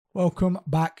Welcome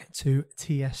back to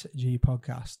TSG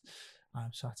Podcast.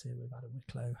 I'm sat here with Adam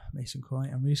Wicklow, Mason Coy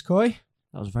and Reece Coy.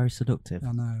 That was very seductive.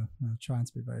 I know, I'm trying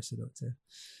to be very seductive.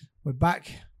 We're back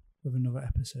with another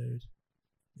episode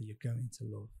that you're going to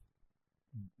love.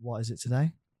 What is it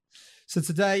today? So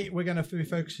today we're going to be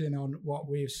focusing on what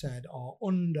we've said are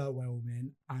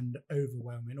underwhelming and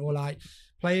overwhelming, or like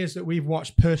players that we've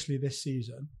watched personally this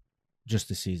season. Just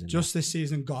this season. Just this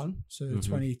season gone, so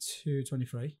 22,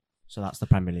 23. So that's the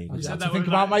Premier League. I is had it? to think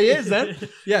about my years then.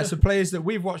 Yeah, so players that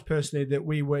we've watched personally that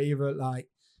we were either like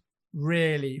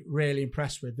really, really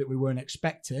impressed with that we weren't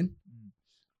expecting,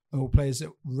 or players that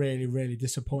really, really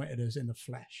disappointed us in the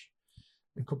flesh.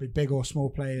 It could be big or small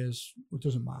players. It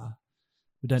doesn't matter.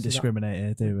 We don't So that- discriminate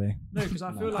here, do we? No, because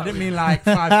I feel like I didn't mean like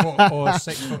 5 foot or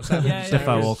 6 foot 7. Yeah, Defo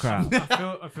because or crap.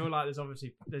 I feel like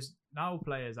there's now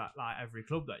players at like every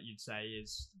club that you'd say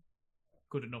is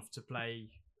good enough to play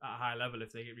at a high level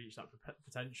if they reach that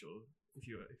potential, if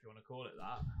you want to call it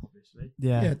that, obviously.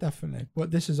 Yeah. Yeah, definitely. But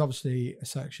this is obviously a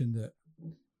section that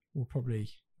will probably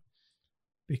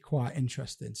be quite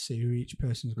interesting to see who each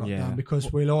person's got Yeah. down,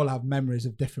 because we'll all have memories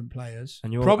of different players.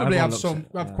 And you'll- probably everyone have looks some,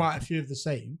 at- have yeah. quite a few of the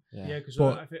same. Yeah, because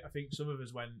But- I think some of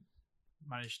us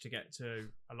managed to get to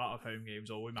a lot of home games,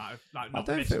 or we might have like I not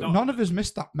don't missed. think none of us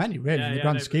missed that many really Yeah, in the yeah,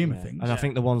 grand no, but- scheme Yeah. of things. And I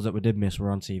think the ones that we did miss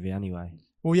were on TV anyway.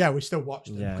 Well, yeah, we still watched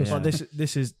them. Yeah, 'cause yeah. But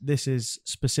this is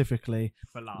specifically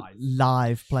for live.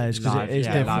 live players because Live, it is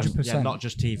yeah, different. live, 100%. yeah, not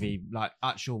just TV. Like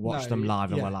actual watch No, them live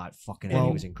and yeah. we're like, fucking Well, hell,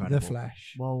 he was incredible. the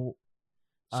flesh. Well,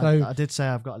 So- I did say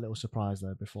I've got a little surprise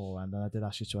though beforehand, and I did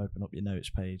ask you to open up your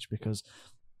notes page because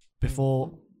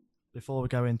before we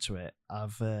go into it,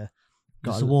 I've got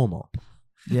It's a warm up.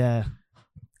 yeah,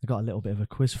 I got a little bit of a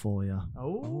quiz for you.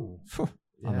 Oh,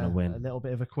 I'm gonna win. A little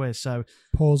bit of a quiz. So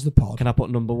Pause the pod. Can I put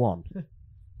number one?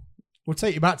 We'll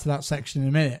take you back to that section in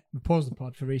a minute. We'll pause the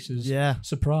pod for Reese's yeah,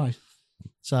 surprise.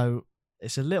 so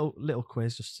it's a little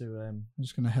quiz just to I'm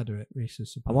just going to header it.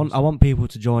 Reese's I surprise. want people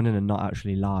to join in and not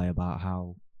actually lie about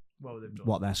how well they've done.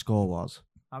 what their score was.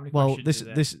 How many well questions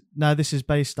is it? this is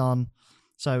based on,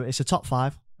 so it's a top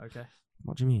 5. Okay.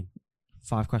 What do you mean?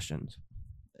 5 questions.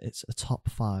 It's a top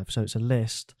 5, so it's a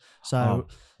list. So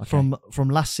Oh, okay. from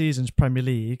last season's Premier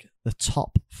League, the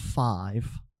top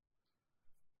 5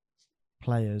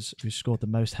 players who scored the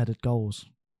most headed goals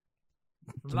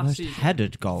From the last most season.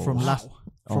 headed goals from last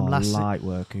from last se- light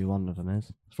work. Who one of them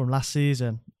is? from last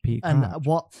season. Pete And Crouch.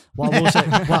 what I will say,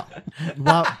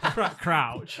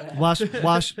 Crouch.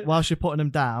 whilst you're putting them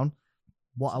down,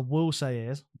 what I will say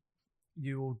is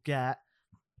you will get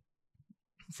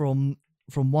from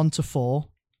 1 to 4,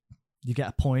 you get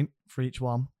a point for each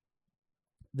one.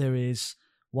 There is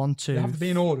 1, 2. They have to be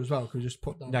in order as well. Could we just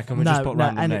put that? Yeah, can we just put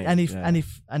random names?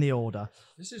 any order.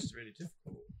 This is really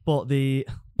difficult. But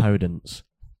Podence.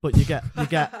 you get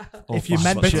Or if you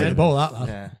Foster. Bit of the mention ball, that lad.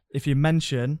 Yeah. if you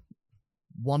mention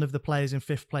one of the players in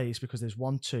 5th place, because there's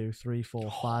 1, 2, 3,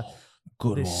 4, 5.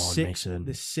 Good There's one, 6. Mason.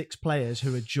 There's 6 players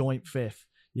who are joint 5th.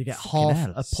 You get Fucking half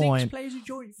hell. a 6 point. players who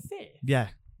joined 5th. Yeah,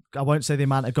 I won't say the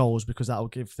amount of goals because that will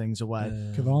give things away.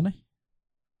 Cavani.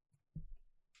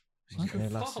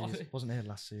 Wasn't here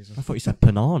last season. I thought you said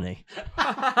Panani.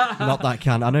 Not that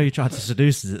can. I know you tried to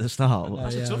seduce us at the start.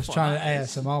 That's a Yeah, I tough was one, trying to that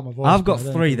is. ASMR my voice. I've got but I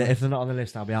don't 3 think that I- if they're not on the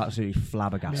list, I'll be absolutely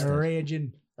flabbergasted.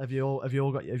 Raging. Have you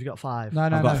all got 5? No,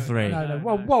 I've got 3. No. No,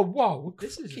 Whoa, no. whoa.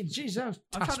 This is- Jesus, I'm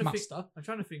trying to think. Taskmaster. I'm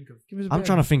trying to think of. Give us a I'm bit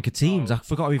trying to of- think of teams. I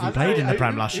forgot who even I played know, in the who-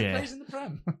 Prem who last year. plays in the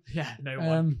Prem? Yeah, no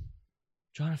one.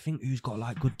 Trying to think who's got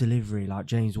like good delivery, like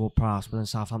James Ward-Prowse, but then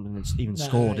Southampton didn't even No,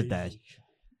 score, did they?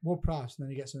 Ward Prowse, and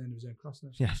then he gets something of his own cross.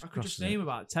 doesn't he? Yeah, I could just name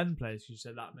about 10 players who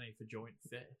said that many for joint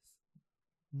 5th.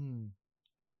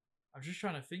 I'm just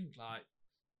trying to think. Like,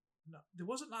 no, there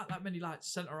wasn't like that many like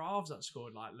centre halves that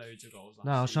scored like loads of goals.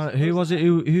 No, I was trying. Who was it?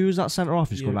 Who was that centre half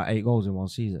who scored You. like 8 goals in one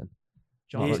season?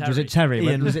 John Was it Terry?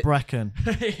 Ian Was it Brecken.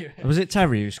 was it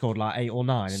Terry who scored like 8 or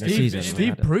 9 in a Steve- season?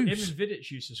 Steve Him Bruce. and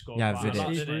Vidic used to score. Yeah, quite a lot,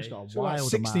 Vidic. didn't Bruce he? got a So like wild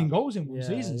 16 amount. goals in one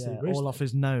season. Steve Bruce. all off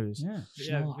his nose. Yeah. But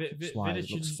yeah, Smart. That's why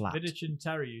it looks flat. Vidic and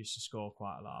Terry used to score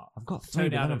quite a lot. I've got 3, Tony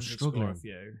but then I'm Adams would score a struggling.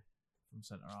 few from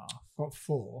centre half. Got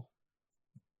 4.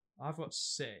 I've got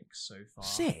 6 so far.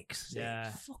 6? Yeah.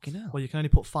 Fucking hell. Well, you can only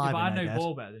put 5 Yeah, but I in there, know Des.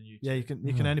 ball better than you. Yeah, two.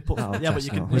 you can only put. Yeah, but you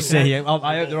can. We see. I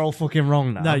hope they're all fucking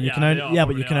wrong now. No, you Yeah, can they only. are, Yeah, but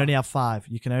you probably can are. only have 5.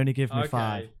 You can only give me Okay,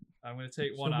 5. I'm going to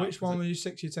take So one out. which one will you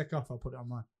 6 you take off? I'll put it on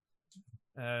mine.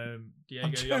 Diego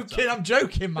I'm Jota. joking. I'm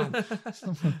joking, man.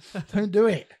 Don't do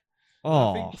it.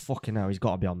 Oh, fucking hell. He's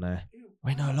got to be on there.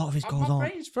 Wait, no, a lot of his goals My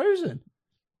aren't. brain's frozen.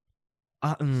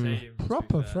 Same, to be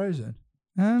Proper fair. frozen.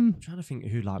 I'm trying to think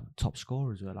who like top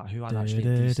scorers were, like who had actually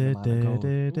a decent amount of goals. I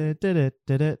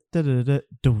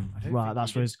don't Right, think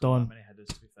that's we where it's did score that done. many headers,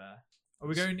 to be fair. Are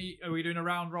we going? Are we doing a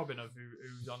round robin of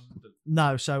who's on?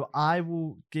 No, so I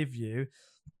will give you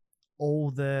all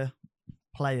the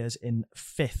players in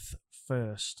fifth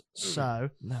first. So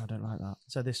No, I don't like that.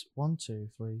 So this 1, 2,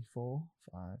 3, 4,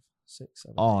 5, 6,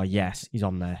 7. Oh yes, he's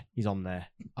on there. He's on there.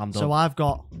 I'm done. So I've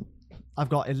got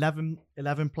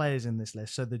 11 players in this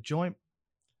list. So the joint.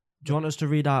 Do you want us to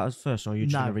read out as first, or are you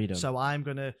just No. gonna read them? So I'm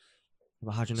gonna.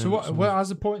 But how do you know? So that what has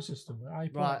the point system? How you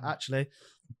put Right, it? actually,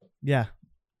 yeah.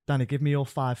 Danny, give me your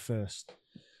 5 first.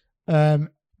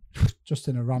 Just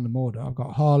in a random order, I've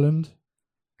got Haaland,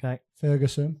 Okay.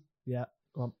 Ferguson, Yeah.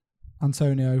 Go on.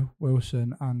 Antonio,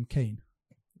 Wilson, and Keane.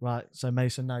 Right. So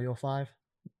Mason, now you're 5.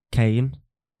 Kane,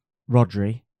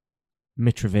 Rodri,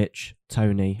 Mitrovic,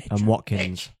 Tony, and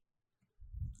Watkins.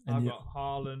 And I've you- got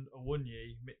Haaland,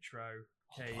 Awunyi, Mitro,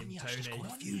 Kane,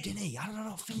 Tony. didn't he? I don't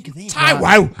know. Think of it.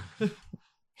 Wow!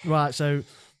 Right. So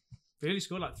He only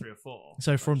scored like 3 or 4.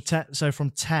 from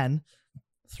 10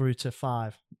 through to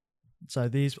 5. So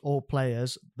these all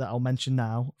players that I'll mention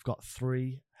now have got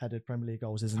 3 headed Premier League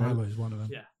goals, isn't I it? was one of them.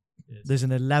 Yeah. it is. There's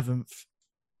an 11th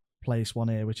place one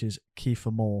here, which is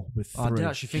Kiefer Moore with 3. I did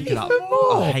actually think of that. Even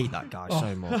more? I hate that guy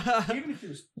so much. Even if it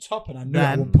was top, and I knew Then-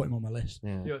 I wouldn't put him on my list.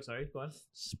 Yeah. Sorry, go on.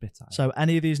 Spit at. So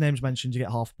any of these names mentioned, you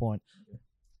get half a point.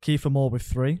 Kiefer Moore with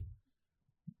 3.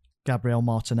 Gabriel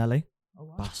Martinelli. Oh,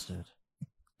 wow. Bastard.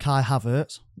 Kai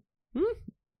Havertz.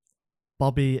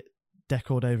 Bobby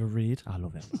Decordova-Reid. I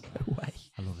love him. No way.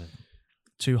 I love him.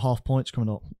 2 half points coming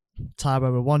up.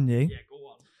 Taiwo Awoniyi. Yeah, go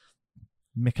on.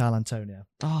 Mikael Antonio.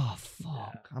 Oh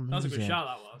fuck! I'm That was a good losing. shout,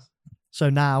 that was. So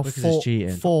now Because it's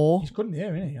cheating. 4. He's good in the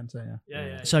air, isn't he, Antonio? Yeah,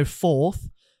 yeah. So 4th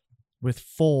with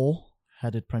 4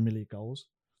 headed Premier League goals.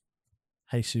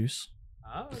 Jesus.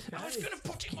 Oh, okay.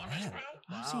 put him on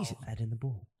How's Wow. he heading the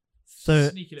ball?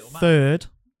 Sneaky little man. Third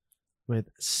with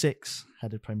 6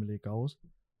 headed Premier League goals.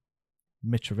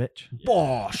 Mitrovic.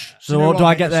 Bosh. You So know what, do what,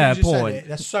 I mate? get As soon there? as A you said point? it,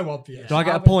 that's so obvious. Do I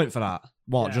get a point for that?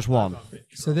 What? Yeah, just I've one? got Mitro.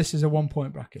 So this is a 1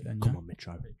 point bracket then. Come yeah? on,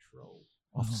 Mitro. Mitro.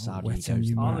 Offside. wet he on goes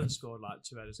you, down. man. Haaland scored like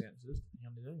 2 headers against us. He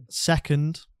only did.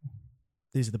 Second,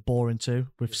 these are the boring 2,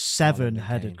 with 7 Haaland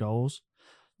headed again. goals,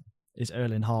 is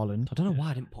Erling Haaland. I don't know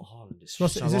why I didn't put Haaland. It's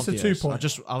What's just it- is so this a obvious. 2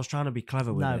 point? I was trying to be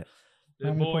clever with No. it.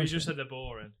 How many You points just is it? said they're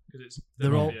boring because it's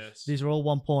They're all- obvious. These are all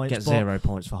 1 point. Get 0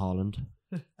 points for Haaland.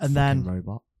 And Fucking then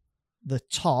robot. the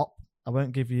top, I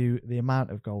won't give you the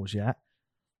amount of goals yet,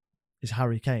 is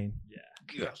Harry Kane. Yeah.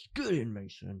 Yes, good in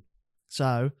Mason.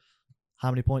 So,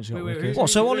 how many points you got? Wait, Wickers? What?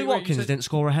 So wait, Ollie you Watkins said- didn't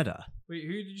score a header? Wait,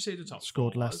 who did you say the top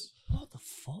Scored 4 less. was? What the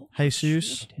fuck?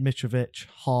 Jesus, Mitrovic,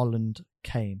 Haaland,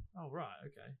 Kane. Oh, right,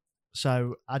 okay.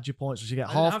 So add your points. So you get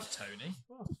I didn't half. have Tony.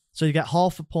 Oh, So you get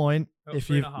half a point got if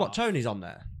three you. and a What? half. Tony's on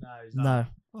there. No, he's not. No.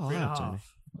 Oh, Three I and a had Tony.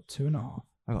 half. 2.5.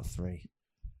 I got 3.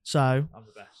 So I'm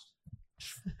the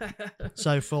best.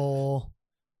 so for.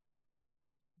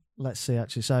 Let's see.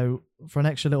 Actually, so for an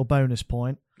extra little bonus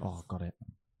point, Oh, got it.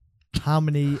 how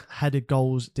many headed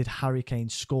goals did Harry Kane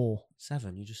score?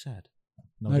 7. You just said.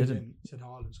 No, No, he he didn't. didn't. He said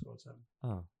Haaland scored 7.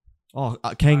 Oh. Oh,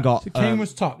 Kane got. So Kane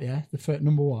was top, yeah? The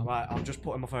number 1. Right, I'm just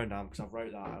putting my phone down because I've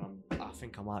wrote that and I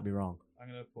think I might be wrong. I'm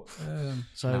going to put.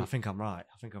 So No, I think I'm right.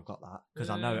 I think I've got that because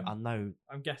I know.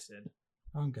 I'm guessing.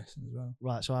 I'm guessing as well.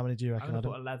 right. So how many do you I'm reckon, going to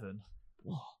Adam?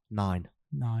 put 11. 9.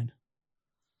 9.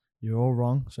 You're all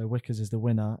wrong. So Wickers is the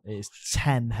winner. It is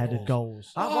 10 headed Oh.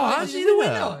 goals. how's he the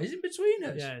winner? He's in between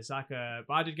us. Yeah, it's like a.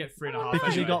 But I did get 3.5.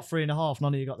 Because you anyway. got 3.5,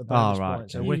 none of you got the bonus right.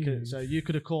 point. So Jeez. Wickers, so you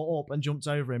could have caught up and jumped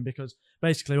over him because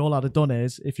basically all I'd have done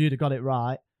is if you'd have got it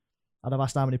right, I'd have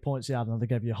asked how many points he had and I'd have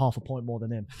given you half a point more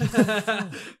than him.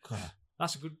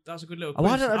 That's a good. That's a good little. Oh, why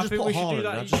quiz. don't I just think put we should do Haaland?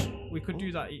 that. I Each, just- we could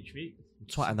do that each week.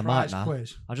 Twatting the Surprise mic now.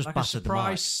 quiz. I just Like a battered the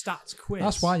surprise mic. stats quiz.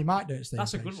 That's why you might do it, Steve.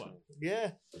 That's a good one.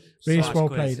 Yeah. Reece, Surprise well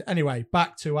quiz. played. Anyway,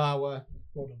 back to our.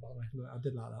 Well done, by the way. Look, I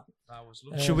did like that. That was Uh,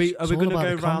 lovely. Should we? Are it's we all going to about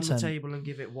go the round the content. table and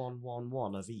give it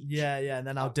 1 of each? Yeah, and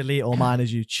then I'll delete all mine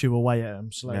as you chew away at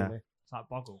them slowly. Yeah. It's like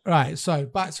Boggle. Right, so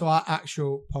back to our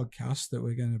actual podcast that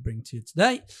we're going to bring to you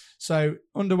today. So,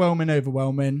 underwhelming,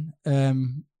 overwhelming.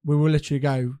 We will literally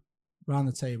go round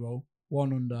the table,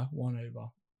 1 under, 1 over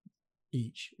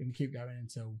each, and keep going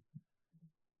until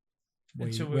we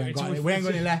ain't got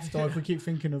any left. Or if we keep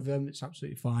thinking of them, it's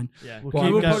absolutely fine. Yeah. We'll Well,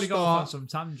 keep We'll going. probably go off on start- some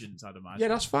tangents, I'd imagine. Yeah,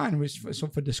 that's fine. It's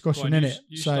up for Go discussion, on, in you, it.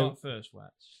 you So, start first,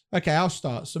 Wet. okay, I'll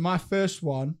start. So my first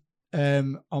one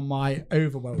on my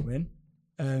overwhelming,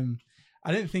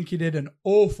 I didn't think he did an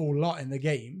awful lot in the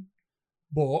game,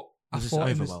 but I Was this thought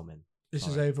overwhelming? this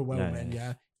is Sorry. overwhelming.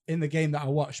 Yeah. In the game that I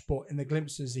watched, but in the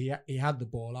glimpses he had the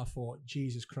ball, I thought,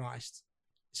 Jesus Christ,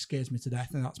 it scares me to death,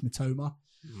 and that's Mitoma.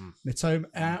 Mm.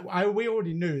 Mitoma, we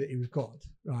already knew that he was good,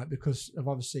 right? Because of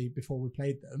obviously before we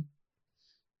played them,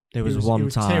 There was he one he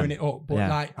was time. tearing it up. But Yeah,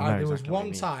 like I know there was exactly what you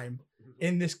one mean. time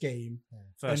in this game,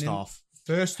 First and in- half.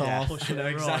 first Yeah, half, I know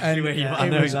right. exactly and where you yeah, I it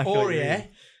know was exactly what you mean. Aurier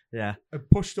Yeah. had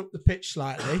pushed up the pitch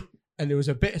slightly, and there was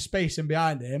a bit of space in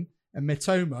behind him. And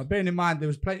Mitoma, bearing in mind there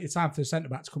was plenty of time for the centre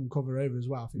back to come and cover over as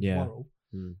well. I think Yeah. Worrell,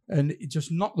 Mm. and it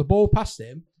just knocked the ball past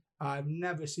him. I've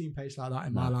never seen pace like that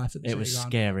in my No, life. At the It was City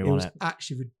Ground. scary, It was wasn't it?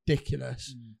 actually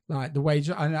ridiculous. Mm. Like the way,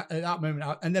 and at that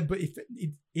moment, and then, but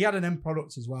he had an end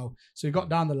product as well. So he got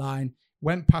down the line,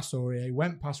 went past Aurier,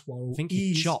 went past Worrell. I think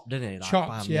he chopped, didn't he? Like,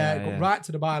 chopped, bam, yeah, got right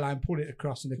to the byline, pulled it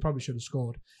across, and they probably should have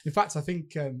scored. In fact, I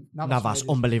think Navas, made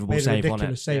unbelievable a save, ridiculous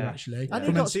wasn't it? save Yeah. actually. And he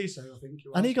From got- Enciso, I think.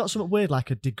 And he got something weird, like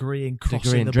a degree in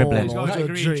crossing in the dribbling. ball. He's got a or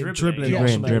degree in dribbling. dribbling. Degree or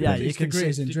in something. dribbling. Yeah, you his can degree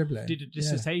is see. in dribbling. Did a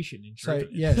dissertation in So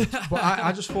dribbling. yeah, but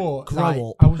I just thought Grow like,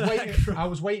 up. I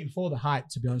was waiting for the hype,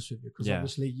 to be honest with you, because Yeah.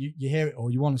 obviously you hear it all,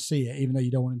 you want to see it, even though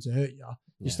you don't want him to hurt you.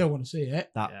 You Yeah. still want to see it.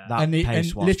 That, Yeah. that and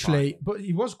pace was literally, frightening. but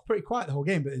he was pretty quiet the whole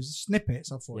game. But there's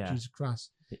snippets. I thought, Yeah. Jesus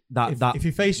Christ, That if he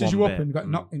faces one you up bit, and got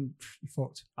mm. knocked in, you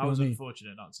fucked. I You know was what I mean?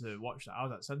 unfortunate not to watch that. I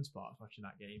was at Centre Park watching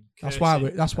that game. That's why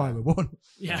cursing. we won.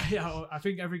 Yeah. I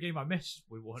think every game I missed,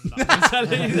 we won. I'm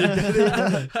telling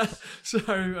you. So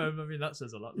I mean, that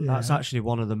says a lot. Yeah. That's actually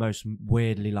one of the most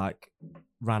weirdly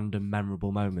random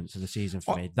memorable moments of the season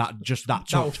for Oh, me. That that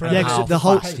took was for Yeah, Yeah, how because the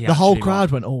whole fast he the whole actually crowd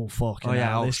was. went, "Oh fucking Oh, yeah,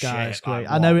 hell, oh, this guy is shit, great." like,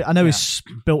 I know what? he's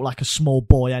built like a small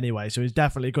boy anyway, so he's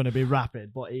definitely going to be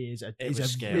rapid. But he is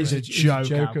was scary. he's a He's a joke.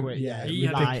 joke how of- quick- yeah, He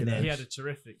had, lightning. he had a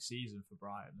terrific season for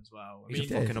Brighton as well. I He's a mean,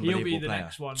 fucking he'll unbelievable be the player.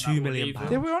 next one. £2 that will million leave pounds.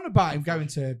 They them. were on about him going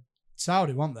to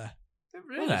Saudi, weren't they?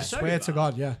 Really? I So Swear to bad?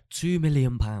 God, yeah. £2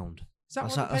 million. Is that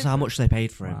That's, what they that's paid how for much they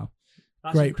paid for him. Wow.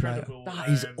 That's Great player. incredible. That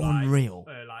is like, unreal.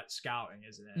 like scouting,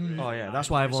 isn't it? Mm. Really, Oh yeah, like, that's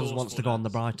why everyone wants to go on the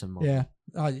resourcefulness. Brighton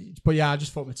one. Yeah, but yeah, I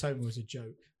just thought Matoma was a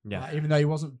joke. Yeah. Like, even though he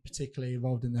wasn't particularly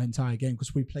involved in the entire game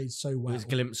because we played so It well. was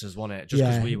glimpses, wasn't it? Just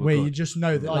because we were where good. you just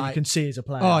know that Oh, like you can see he's a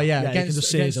player. oh yeah, you can against, just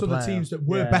see he's against a other player. teams that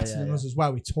were Yeah, better yeah, than yeah. us as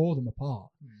well, we tore them apart.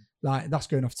 Mm. Like that's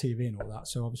going off TV and all that,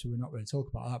 so obviously we're not going to talk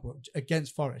about that. But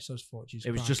against Forest, I just thought, Jesus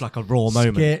It was Christ. just like a raw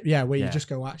moment. Yeah, where Yeah. you just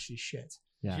go, actually, shit.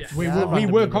 Yeah. Yeah. We Yeah, I were randomly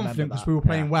remember confident because that. we were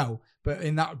playing Yeah. well, but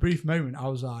in that brief moment, I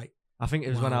was like, I think it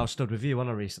was when Wow. I was stood with you on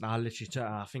a Reese, and I literally,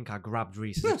 I think I grabbed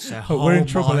Reese and said, Oh, we're in "Oh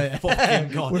trouble my here."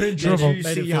 fucking god, We're in Did trouble. you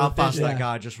Made see it how feel fast big, that yeah.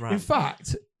 guy just ran?"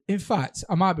 in fact,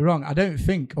 I might be wrong. I don't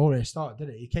think Aurier started,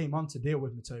 did it? He came on to deal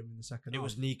with Matoma in the second It half.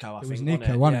 was Nico. I It think. was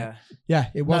Nico, wasn't it? Yeah,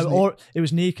 it was. No, or it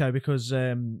was Nico because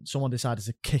someone decided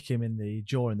to kick him in the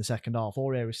jaw in the second half.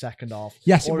 Aurier was second half.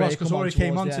 Yes, it Aurier was because come on Aurier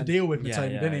came towards on the to end. deal with Yeah,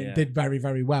 Matoma, yeah, didn't he? yeah. And did very,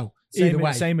 very well. Either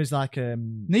way, Same as like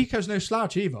Nico's no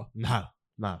slouch either. No.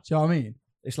 Do you know what I mean?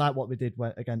 it's like what we did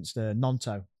against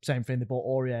Nonto. Same thing. They brought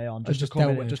Aurier on Just just to dealt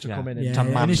come in, with. just to Yeah. come in Yeah, and To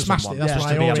and man he to smashed someone. it. That's Yeah, why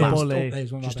just to be a Aurier man. was Bully. up there,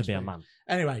 he's one of Just our to be a best man.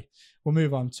 Anyway, we'll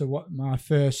move on to what my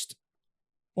first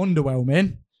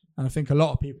underwhelming, and I think a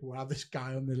lot of people will have this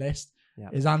guy on the list, Yeah.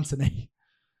 is Anthony.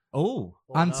 Oh,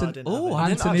 Anthony, I didn't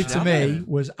Anthony actually to have me him.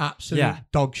 was absolute Yeah.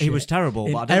 dog shit. he was terrible,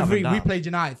 In but I didn't have him we down. played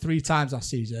United 3 times last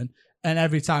season, and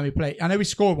every time he played, I know he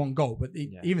scored 1 goal, but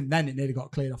Yeah. even then it nearly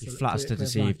got cleared off. He the- flatters to cleared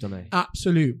deceive, line. doesn't he?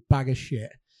 Absolute bag of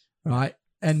shit, right?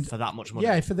 And For that much money.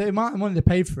 yeah, for the amount of money they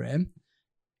paid for him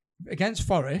against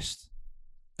Forest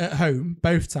at home,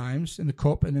 both times in the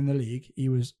cup and in the league, he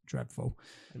was dreadful.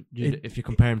 If you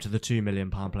compare him to the £2 million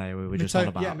player we were just on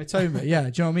about. Yeah, Mitoma. Yeah, do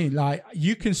you know what I mean? Like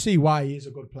you can see why he is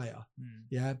a good player. Mm.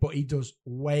 Yeah, but he does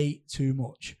way too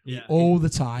much Yeah. all the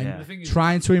time, Yeah. The thing is,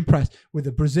 trying to impress with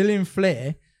the Brazilian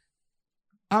flair.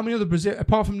 How many other Brazil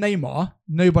apart from Neymar,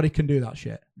 nobody can do that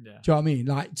shit. yeah. Do you know what I mean?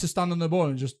 Like to stand on the ball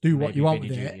and just do what Maybe you want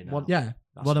Vini with Jr. it. now. Yeah,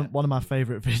 That's One it. of my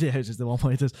favourite videos is the one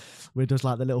where he does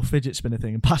like the little fidget spinner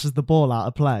thing and passes the ball out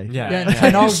of play. Yeah. yeah.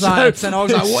 And I was like,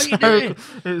 what are you doing?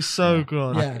 It's so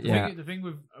good. Yeah. The thing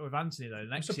with Anthony though, I'm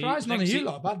next surprised none of next you se-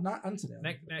 lot are bad, Anthony.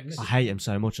 next- I hate him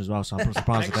so much as well, so I'm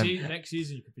surprised next, at him. next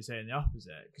season you could be saying the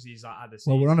opposite because he's like had a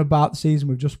season. Well, we're on about the season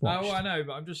we've just Oh, watched. well, I know,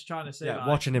 but I'm just trying to say. Yeah, like,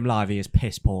 watching him live, he is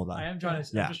piss poor though. I am trying to.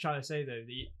 Yeah. I'm just trying to say though,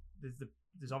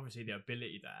 there's obviously the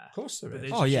ability there. Of course there But is.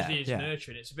 there's Oh, just yeah, needs yeah.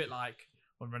 nurturing. It's a bit like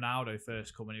when Ronaldo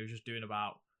first come and he was just doing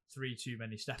about 3 too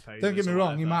many step overs. Don't get me or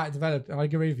wrong, he whatever. might develop. I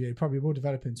agree with you. He probably will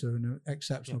develop into an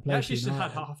exceptional He player. actually for still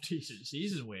had United. half decent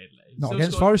season, weirdly. Not Still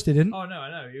against scored- Forest, he didn't. Oh no, I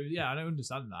know. I don't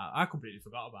understand that. I completely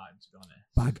forgot about him to be honest.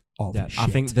 Bag of Yeah, shit. I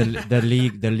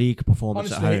think the league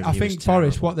performance Honestly, at home. I he think was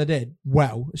Forest, terrible. what they did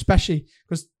well, especially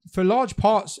because for large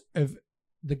parts of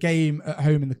the game at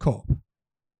home in the cup,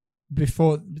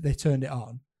 before they turned it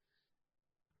on,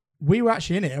 we were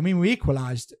actually in it. I mean, we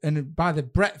equalised, and by the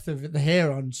breadth of the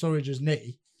hair on Surridge's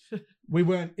knee, we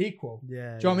weren't equal.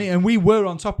 Yeah. Do you know what I mean? And we were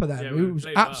on top of them. Yeah, we we was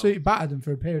played well. absolutely battered them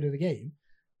for a period of the game.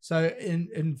 So,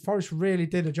 in Forest really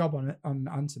did a job on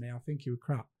Anthony. I think he was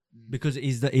crap. because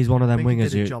he's one of I them think he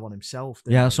wingers did a who. job on himself.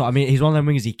 didn't Yeah, he? that's what I mean. He's one of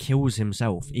them wingers. He kills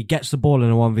himself. He gets the ball in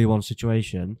a 1v1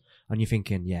 situation, and you're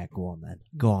thinking, yeah, go on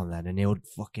then, and he'll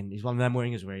fucking. He's one of them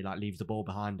wingers where he like leaves the ball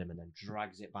behind him and then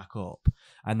drags it back up,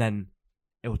 and then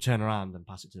he'll turn around and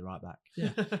pass it to the right back. Yeah.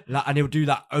 Like, and he'll do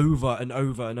that over and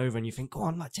over and over, and you think, go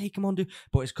on, like take him on, dude.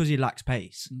 But it's because he lacks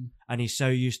pace, and he's so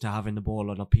used to having the ball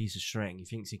on a piece of string. He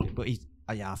thinks he can, but he's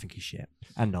I think he's shit.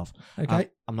 End of. Okay.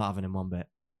 I'm not having him one bit.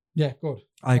 Yeah, good.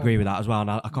 I agree with that as well, and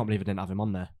I can't believe I didn't have him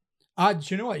on there. Do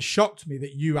you know what? It shocked me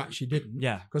that you actually didn't.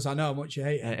 Yeah. Because I know how much you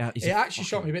hate it. He's It a actually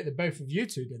shocked fucking- me a bit that both of you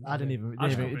two didn't. I didn't even. I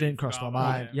just It completely didn't cross my forgot about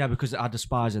mind. it. Yeah, because I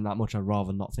despise him that much, I'd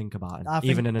rather not think about him, I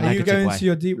think- even in a Are you negative going way. to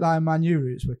your deep line Man U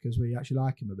roots because we actually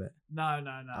like him a bit? No.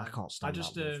 I can't stand I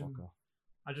just that motherfucker.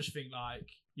 I just think like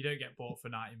you don't get bought for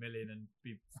 90 million and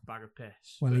be a bag of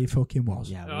piss. Well, But- he fucking was.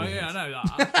 Yeah, oh weird. yeah, I know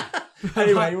that.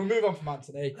 Anyway, we'll move on from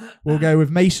Anthony. We'll go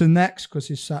with Mason next because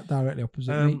he's sat directly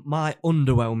opposite me. My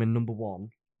underwhelming number one,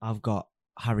 I've got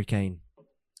Harry Kane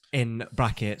in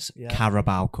brackets Yeah.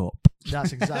 Carabao Cup.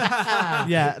 That's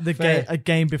exactly. Yeah, Fair. a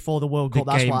game before the World The Cup.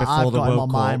 That's game why before I've the got him World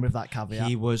on mine Cup, with that caveat.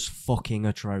 He was fucking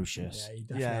atrocious.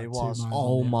 definitely Yeah, had he two was. mines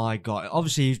Oh on him. my god!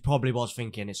 Obviously, he probably was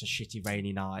thinking it's a shitty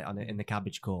rainy night in the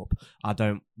Cabbage Cup. I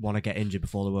don't want to get injured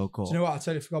before the World Cup. Do you know what? I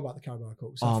totally forgot about the Carabao Cup.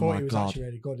 So I Oh thought my he was God. actually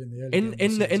really good in the early in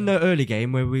game of the in the early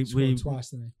game where we season. Scored twice,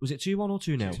 didn't was it 2-1 or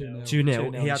 2-0? 2-0.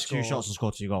 2-0. 2-0, He had he two scored. shots and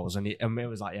scored 2 goals, and it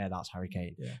was like, yeah, that's Harry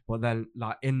Kane. Yeah. But then,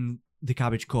 like in the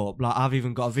Cabbage Cup, like I've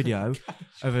even got a video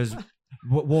of us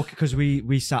walking because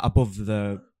we sat above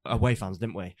the away fans,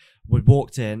 didn't we? We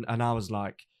walked in, and I was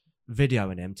like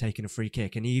videoing him taking a free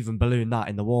kick, and he even ballooned that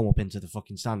in the warm up into the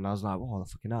fucking stand. And I was like, "Oh, the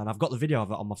fucking hell!" And I've got the video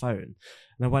of it on my phone.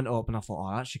 And I went up, and I thought, "Oh,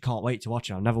 I actually can't wait to watch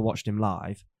it. I've never watched him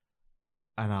live."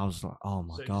 And I was like, "Oh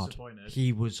my So god, disappointed.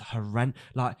 he was horrendous.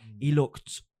 Like he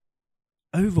looked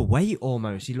overweight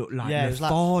almost. He looked like Yeah, he was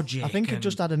like- lethargic. I think he and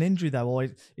just had an injury though, or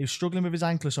he was struggling with his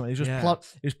ankle or something. He was just Yeah.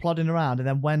 he was plodding around, and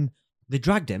then when they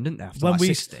dragged him, didn't they? After when like we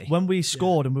 60. when we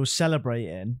scored and we were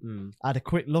celebrating, Mm. I had a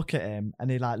quick look at him, and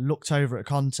he like looked over at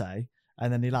Conte,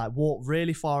 and then he like walked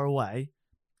really far away,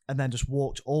 and then just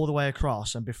walked all the way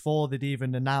across. And before they'd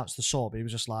even announced the sub, he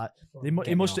was just like, he Get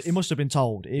me must off. have been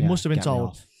told. He Yeah, must have been get me told.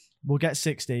 off. We'll get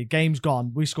 60. Game's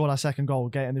gone. We scored our second goal.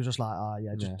 And they were just like,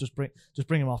 just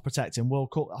bring him off, protect him.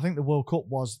 World Cup. I think the World Cup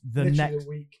was the next.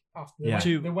 week after. Yeah.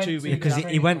 Two to weeks the Yeah, because he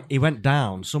training went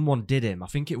down. Someone did him. I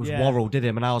think it was Yeah. Worrell did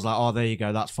him, and I was like, "Oh, there you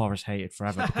go. That's Forrest hated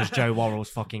forever because Joe Worrell's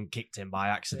fucking kicked him by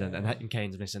accident, Yeah. and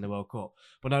Kane's missing the World Cup."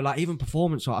 But no, like even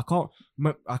performance, I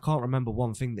can't remember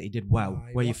one thing that he did well No,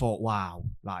 where you thought, "Wow,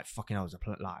 like fucking hell,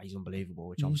 like he's unbelievable,"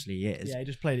 which obviously he is. Yeah, he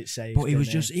just played it safe. But he was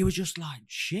didn't just like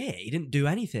shit. He didn't do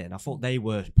anything. I thought they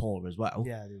were poor as well.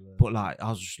 Yeah, they were. But like, I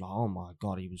was just like, oh my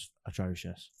god, he was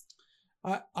atrocious.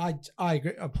 I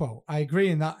agree. Well, I agree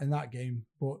in that game,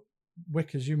 but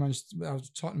Wickers, you managed. I was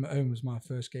Tottenham at home was my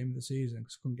first game of the season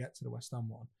because I couldn't get to the West Ham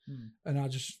one, and I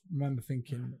just remember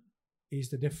thinking, he's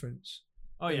the difference.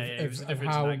 Oh yeah, yeah. It was the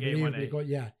difference how in that game, wasn't unbelievably it?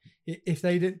 good. Yeah, if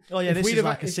they didn't. Oh yeah, if this we'd is have-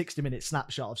 like a if- 60-minute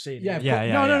snapshot of seeing Yeah, it. Yeah, but-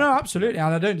 yeah, yeah. no, absolutely,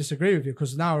 and I don't disagree with you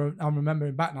because now I'm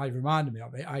remembering back. Now you've reminded me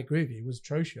of it. I agree with you. It was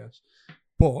atrocious,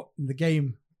 but in the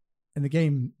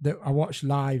game that I watched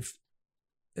live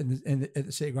at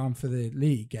the City Ground for the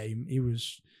league game, he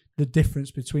was the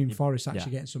difference between Forest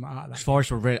actually getting something out of that.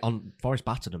 Forest were really on. Forest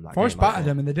battered them. That Forest game, I battered thought.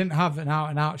 them, and they didn't have an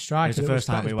out striker. It was the first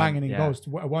time we banging went, in yeah. goals.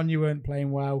 One, you weren't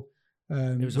playing well.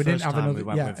 It was we the didn't first have time another. we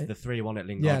went Yeah, with the 3-1 at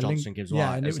Lingard, Johnson, Gibbs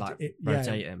White. and It's it- like it-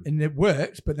 rotate yeah, him. and it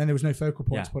worked, but then there was no focal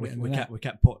point Yeah, to put it in we the net.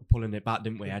 kept pulling it back,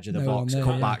 didn't we? Edge of the No, box, no,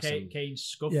 cut yeah. backs. Kane, and- Kane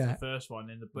scuffed Yeah. the first one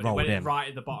in the but it Rolled went in. right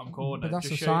at the bottom corner. But that's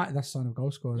Just a showed- sign. That's a sign of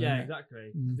goal scorer. Yeah, isn't it?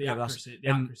 exactly. Mm. The Yeah, that's- accuracy,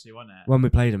 and accuracy, wasn't it? when we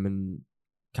played him in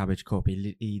Cabbage Cup,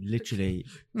 he literally,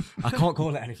 I can't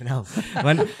call it anything else.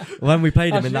 When we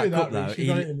played him in that cup though, he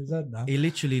got it in his head now. he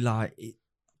literally like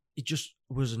it just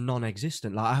was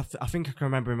non-existent. Like I think I can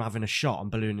remember him having a shot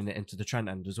and ballooning it into the Trent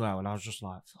end as well, and I was just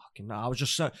like, "Fucking!" I was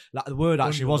just so like the word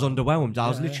actually was underwhelmed. I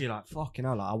was Yeah, literally like, "Fucking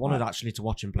hell!" Like, I wanted actually to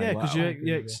watch him play. Yeah, well. because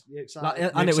you're excited. Like,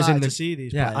 you're and it was in excited the to see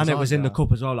these. yeah, players, and it was in aren't the you?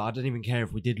 cup as well. Like, I didn't even care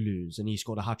if we did lose, and he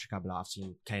scored a hat trick. I'd be like, I've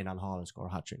seen Kane and Haaland score a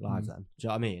hat trick live. Then, do you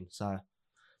know what I mean? So,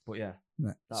 but yeah,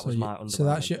 No, that so was you- my So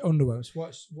that's underwhelming. your underwhelming.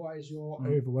 So what is your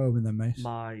overwhelming then, mate?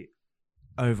 My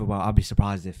overwhelm. I'd be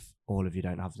surprised if all of you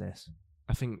don't have this.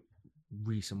 I think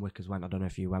recent Wickers went. I don't know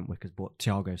if you went Wickers, but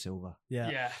Thiago Silva. Yeah.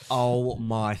 Yeah. Oh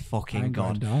my fucking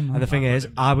god! Down, man. And the thing I've is, got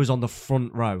him. I was on the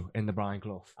front row in the Brian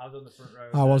Clough. I was on the front row.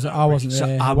 I wasn't So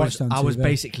there. I was watched on TV.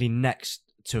 basically next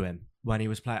to him when he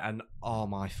was playing, and oh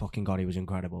my fucking god, he was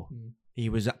incredible. He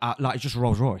was like just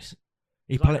Rolls Royce.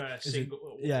 He It's like played. a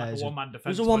single, yeah, like it's a a- one-man It defense.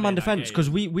 was a one-man defense because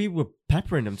we were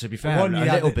peppering them, to be fair, One a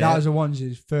year, little that bit. was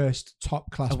One's first top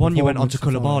class. And one year went on to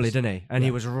performance for Koulibaly, Forest. didn't he? And Yeah.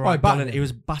 he was he right. battered him. He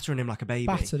was battering him like a baby.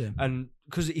 Battered him. And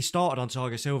because he started on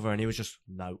Thiago Silva, and he was just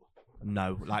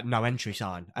like no entry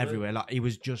sign everywhere. Like he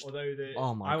was just. Although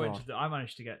Oh my God. I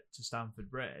managed to get to Stamford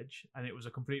Bridge, and it was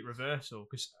a complete reversal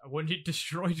because when he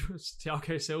destroyed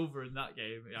Thiago Silva in that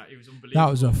game, yeah, it was unbelievable. That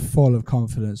was a full of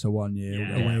confidence of 1 year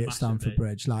Yeah, away yeah, at Stamford massively.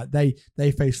 Bridge. Like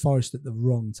they faced Forest at the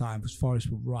wrong time because Forest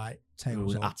were right It tails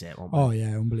was up. at it. wasn't it? Oh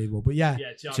yeah, unbelievable. But yeah,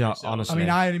 Yeah, Thiago Yeah, Silva. honestly. I mean,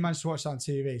 I only managed to watch that on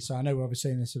TV, so I know we're obviously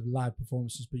saying this of live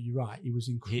performances. But you're right, he was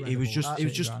He, incredible. he was just. It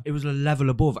was Absolutely just. grand. It was a level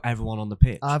above everyone on the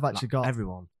pitch. I've actually got-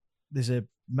 everyone There's a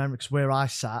memory 'cause where I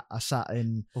sat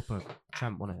in upper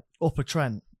Trent, wasn't it? Upper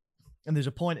Trent, and there's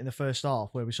a point in the first half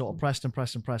where we sort of pressed and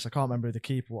pressed and pressed. I can't remember who the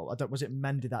keeper was. Was it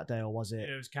Mendy that day or was it?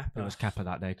 It was Kepa. It was Kepa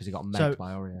that day because he got meant So-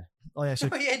 by Aurier. Oh yeah, so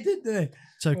yeah, did they?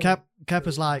 So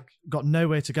Kepa's like got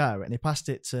nowhere to go, and he passed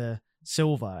it to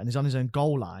Silva, and he's on his own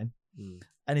goal line,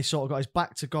 and he's sort of got his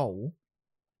back to goal.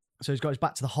 So he's got his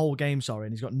back to the whole game, sorry,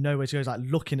 and he's got nowhere to go. He's like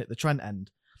looking at the Trent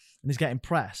end, and he's getting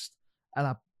pressed. And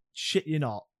I shit you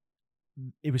not,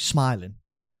 he was smiling.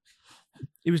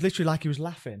 It was literally like he was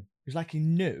laughing. It was like he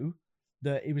knew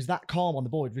that he was that calm on the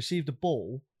ball. He'd received the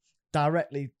ball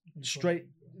directly straight,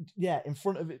 in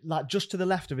front of it, like just to the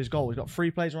left of his goal. He's got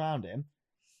 3 players around him,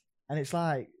 and it's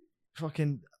like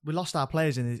fucking. We lost our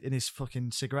players in his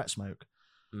fucking cigarette smoke.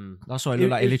 That's what it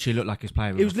looked like. He it- literally looked like he was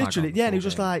playing. With It was a flag literally, on yeah, and he was full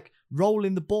just game. like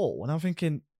rolling the ball. And I'm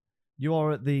thinking, you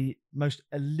are at the most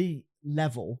elite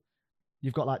level.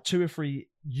 You've got like 2 or 3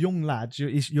 young lads.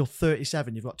 You're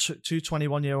 37. You've got two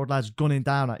 21-year-old lads gunning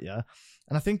down at you.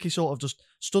 And I think he sort of just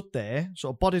stood there,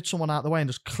 sort of bodied someone out of the way and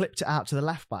just clipped it out to the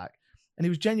left back. And he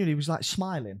was genuinely, he was like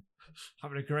smiling.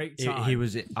 having a great He, time. he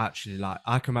was actually like,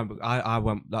 I can remember, I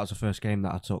went, that was the first game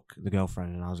that I took the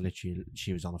girlfriend, and I was literally,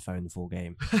 she was on the phone the full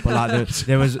game. But like,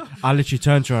 there was, I literally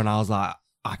turned to her and I was like,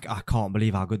 I can't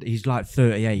believe how good, he's like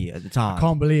 38 at the time. I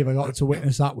can't believe I got to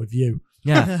witness that with you.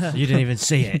 Yeah, you didn't even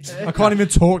see it. I can't even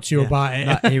talk to you Yeah. about it.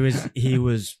 Like, he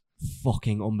was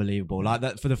fucking unbelievable. Like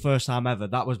that for the first time ever.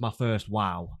 That was my first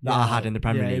wow that I had in the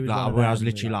Premier Yeah, he League. was one Like, of where I was them,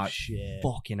 literally like, shit.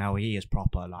 fucking hell, he is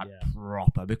proper, like Yeah.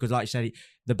 proper. Because like you said,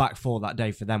 the back four that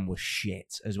day for them was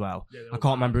shit as well. Yeah, they I were can't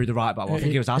bad. remember who the right back was. I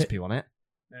think it was Aspie, wasn't it?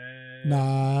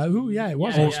 Nah, ooh, yeah, it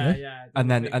was yeah, actually. Yeah.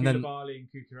 And then- Koulibaly and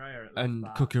Cucurella at left And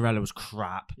back. Cucurella was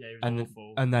crap. Yeah, he was And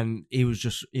awful. and then he was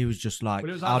just like, Well,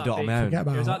 it was like I'll that do it on big- my own. Forget It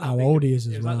was about like that how big- old he is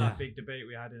It as was well. like that big debate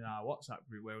we had in our WhatsApp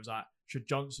group where it was like, should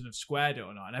Johnson have squared it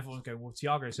or not? And everyone's going, well,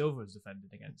 Thiago Silva was defending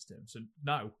against him, so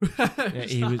no.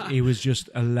 Yeah, he was just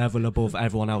a level above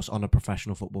everyone else on a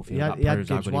professional football field. That He had proves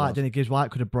how Gibbs good he White, was. didn't he? Gibbs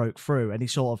White could have broke through, and he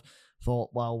sort of thought,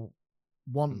 well,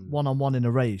 one on one in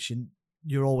a race,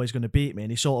 you're always going to beat me.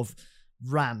 And he sort of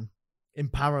ran in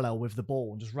parallel with the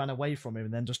ball and just ran away from him,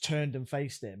 and then just turned and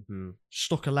faced him,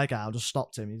 stuck a leg out, just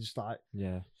stopped him. He just like,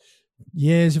 Yeah.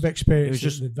 Years of experience. It was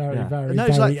just- at the very, yeah. very, No,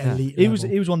 it's very like- elite. he was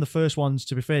level. one of the first ones.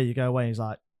 To be fair, you go away, and he's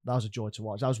like, that was a joy to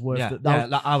watch. That was worth Yeah, it. yeah,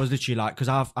 like, I was literally like, because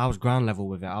I was ground level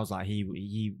with it. I was like,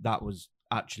 he that was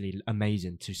actually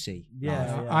amazing to see.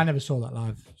 Yeah. I never saw that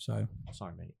live, so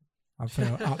Sorry, mate. I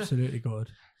feel absolutely good.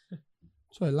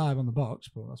 Saw it live on the box,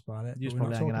 but that's about it. You was But we're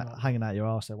probably not talking about hanging out your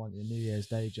arse there, weren't you? New Year's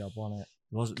Day job, wasn't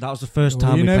it? That was the first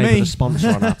Well, time you we know played me. with a sponsor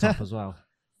on our top as well.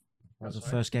 That was the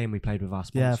That's first game we played with our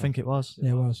sponsor. Yeah, I think it was. it.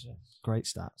 Yeah, it was. Great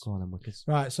stats. Go on then, Wickers.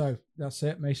 Right, so that's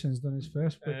it. Mason's done his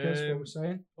first. Because what Um, we're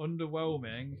saying?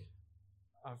 Underwhelming.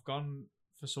 I've gone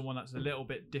for someone that's a little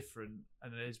bit different,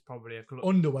 and it is probably a club.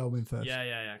 Underwhelming first.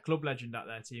 Yeah. Club legend at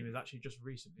their team has actually just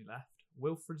recently left.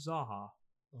 Wilfred Zaha.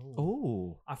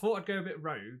 Oh, I thought I'd go a bit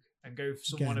rogue and go for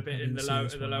someone Again, a I bit in didn't the see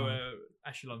this one, lower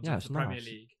echelons Yeah, of it's the Premier nice.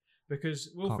 League, because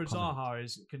Wilfred comment. Zaha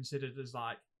is considered as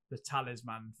like the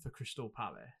talisman for Crystal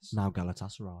Palace. now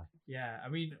Galatasaray. Yeah, I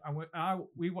mean,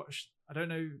 we watched. I don't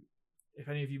know if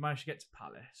any of you managed to get to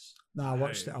Palace. No, I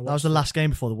watched it. That was the last game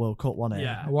before the World Cup, wasn't it?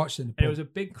 Yeah. I watched it in the And it pub. was a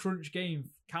big crunch game,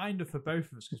 kind of for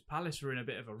both of us, because Palace were in a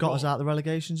bit of a Got us rut. out the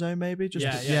relegation zone, maybe. Just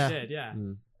It did, yeah.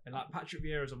 Mm. And like Patrick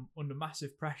Vieira's under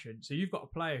massive pressure, so you've got a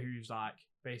player who's like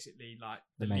basically like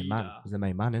The the main leader, man. He's the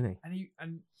main man, isn't he?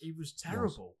 and he was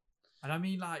terrible. And I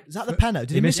mean, like, Is that the penalty?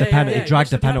 Did He missed a penalty. He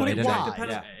dragged the penalty, He didn't dragged he? the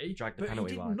penalty, Yeah, dragged the but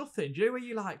penalty he did wide. nothing. Do you know where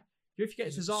you like? If you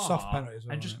get to Zaha Soft penalty as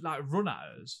well, and just isn't like run at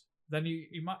us, then he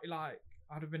might be like,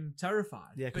 I'd have been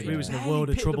terrified. Yeah, because But we he was in a barely world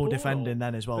of picked the trouble ball defending up.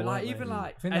 then as well. But like weren't we? even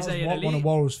like I think that Eze was and one of Elise,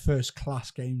 Worrell's first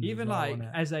class games. even as well, like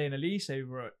wasn't it? Eze and Elise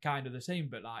were kind of the same,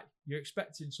 but like you're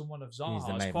expecting someone of He's the Zaha's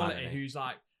main man, quality isn't he? who's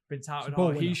like been touted. He's a ball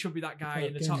Oh, he winner. should be that guy Play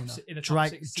in the game top winner. in the top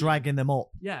 16. dragging them up.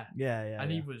 Yeah, Yeah. and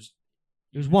he was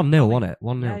It was 1-0, wasn't it?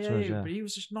 1-0 Yeah, to us, yeah. but he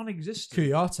was just non-existent.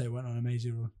 Kouyaté went on an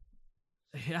amazing run.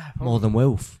 Yeah, More than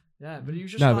Wilf. Yeah, but he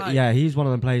was just No, like, but yeah, he's one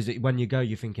of them players that when you go,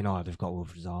 you're thinking, oh, they've got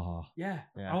Wilf Zaha. yeah.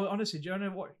 Yeah. Honestly, do you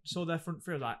know what? Saw their front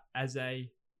three, I was like Eze,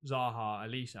 Zaha,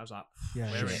 Elise. I was like,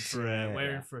 Yeah, we're in shit. for Yeah, we're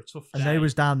yeah. in for a tough day. And they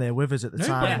was down there with us at the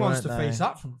Nobody time. wants to weren't they? face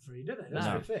that front three, do they? Let's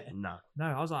No. be fair. No. No,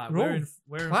 I was like, We're we're all in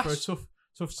for a class.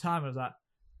 tough time. I was like,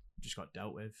 just got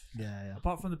dealt with. Yeah, yeah.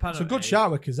 Apart from the It's penalty, a good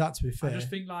shout because that, to be I fair. just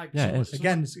think like Yeah, it is.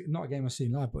 Again, it's not a game I've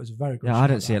seen live, but it's a very good Yeah, shout. I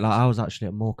didn't see it. that Like is. I was actually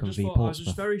at Morecambe I v was just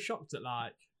Portsmouth. very shocked at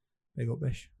like Big up,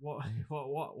 Bish. what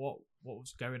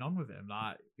was going on with him.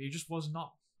 Like he just was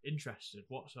not interested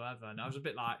whatsoever, and I was a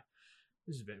bit like,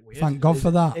 this is a bit weird. Thank God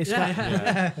for that. It's Yeah.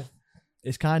 kind,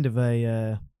 it's kind of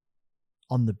a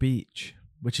on the beach,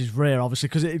 which is rare, obviously,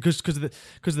 because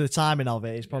of the timing of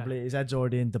it. It's probably his head's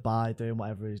already in Dubai doing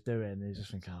whatever he's doing. And he's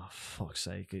just thinking, oh fuck's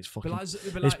sake, it's fucking. But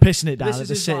He's like, pissing it down this at is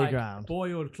the his, City like, ground.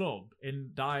 boyhood club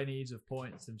in dire needs of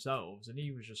points themselves, and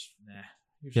he was just nah.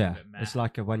 He was just Yeah, a bit meh. it's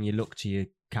like when you look to your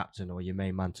captain or your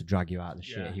main man to drag you out of the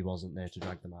shit. Yeah. He wasn't there to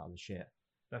drag them out of the shit.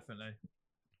 Definitely.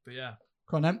 But yeah,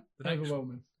 Come on, then. The next-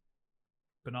 Overwhelming.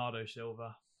 Bernardo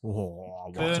Silva.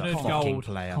 Oh, what Bernard a fucking Gold.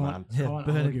 player, Can't- man! Yeah, can't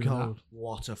Bernard argue with that. Gold.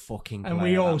 What a fucking player! And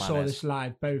we all that saw man is. this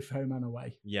live, both home and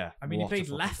away. Yeah, I mean, he what a played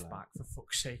fucking left player. back for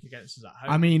fuck's sake against us at home.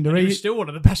 I mean, the and he was reason. still one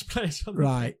of the best players on the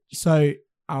Right. So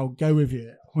I'll go with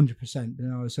you 100%.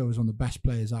 Bernardo Silva's one of the best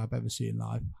players I've ever seen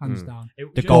live, hands Mm. down.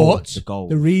 It- The do you know goal, what? the goal.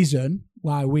 The reason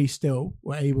why we still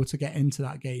were able to get into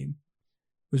that game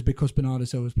was because Bernardo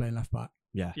Silva was playing left back.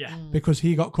 yeah, Yeah. Because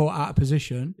he got caught out of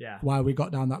position Yeah. while we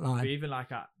got down that But line. even like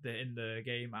in the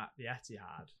game at the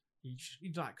Etihad,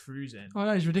 he's like cruising. Oh,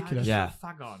 no, he's ridiculous. Yeah.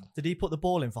 Fag on. Did he put the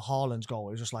ball in for Haaland's goal?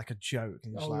 It was just like a joke.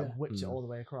 And he just Oh, like yeah. whipped it Mm. all the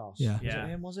way across. Yeah. Was Yeah. it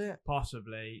him, was it?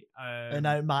 Possibly.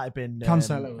 No, it might have been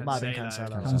Cancelo. Might have been Cancelo.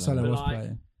 Cancelo. Cancelo But was like,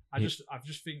 playing. I He-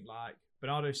 just think like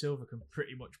Bernardo Silva can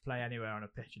pretty much play anywhere on a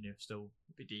pitch and he'll still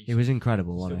be decent. he was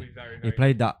incredible, Still wasn't be he? very, He very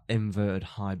played that inverted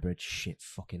hybrid shit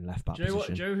fucking left back Do you know what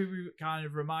position. Joe who he kind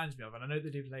of reminds me of, and I know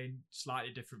that he played in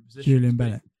slightly different positions. Julian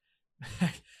but-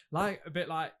 Bennett. like a bit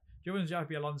like do you know when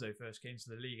Xabi Alonso first came to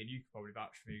the league, and you could probably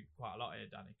vouch for me quite a lot here,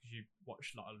 Danny, because you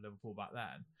watched a lot of Liverpool back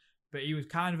then. But he was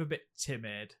kind of a bit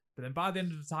timid. But then by the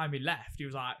end of the time he left, he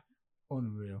was like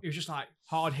Unreal. he was just like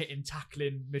hard hitting,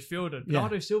 tackling midfielder. Yeah.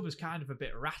 Bernardo Silva's kind of a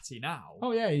bit ratty now.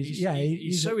 Oh, yeah.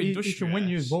 He's so he industrious. can win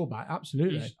you the ball back.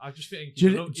 Absolutely. I just think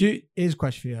Here's a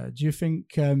question for you. Do you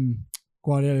think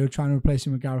Guardiola will try and replace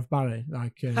him with Gareth Barry?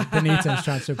 Like Benitez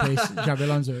tried to replace Xabi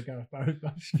Alonso with Gareth Barry.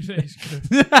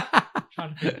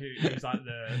 trying to think who's like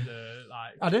the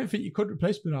like I don't think you could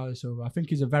replace Bernardo Silva. I think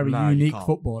he's a very No, you unique can't.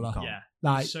 footballer. You can't. yeah,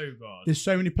 Like, he's so good. there's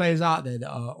so many players out there that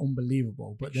are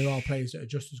unbelievable, but there are players that are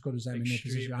just as good as them in their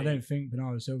position. I Extremely. don't think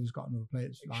Bernardo Silva's got another player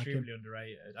that's like him. Extremely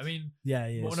underrated. I mean, Yeah,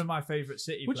 he is. one of my favourite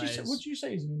City Would you players.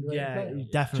 say he's an underrated Yeah, player? he Do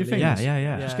definitely. you think Yeah, is.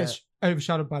 yeah. Just gets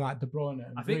overshadowed by like De Bruyne.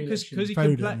 And I think Grealish because he and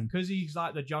can play Foden. because he's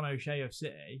like the John O'Shea of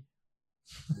City.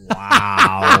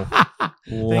 Wow.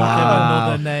 Think Wow.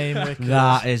 of another name. Rickers.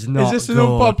 That is not Is this an good.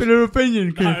 unpopular opinion,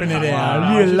 No, creeping no, in here?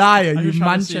 no, You no. liar, I'm you just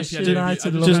trying to see if Manchester you had any- United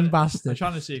I'm loving just- I'm bastard.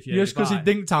 trying to see if you Just because he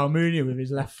dinked Almunia with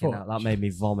his left foot. That made me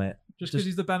vomit. just because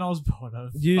he's the Ben Osborne of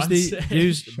Use Man the City.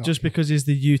 use Shocking. just because he's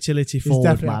the utility He's forward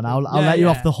definitely man. up I'll there. let you Yeah,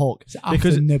 off the hook It's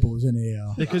because after nibbles in here.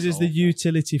 because That's he's the awful.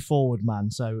 utility forward man.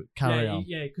 So carry yeah, on.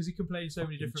 yeah, because he can play in so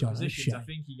many different John positions. I O'Shea.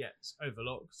 think he gets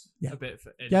overlooked Yeah. a bit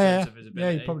in Yeah, terms of his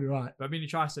ability. you're probably right. But I mean, he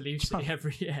tries to leave City John-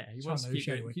 every year. He John wants to keep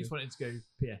O'Shea going. would Keeps do. wanting to go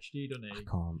PSG, doesn't I he?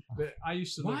 can't. But I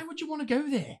used to. Why love, would you want to go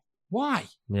there? Why?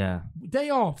 Yeah.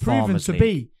 They are proven Farmers to League.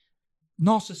 be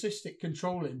narcissistic,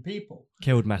 controlling people.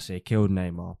 Killed Messi, killed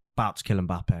Neymar, about to kill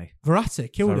Mbappe,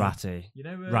 Verratti killed him. Verratti, you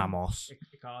know, Ramos,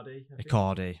 Icardi. I think.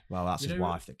 Icardi. Well, that's You his know-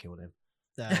 wife that killed him.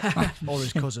 Or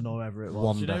his cousin or whoever it was.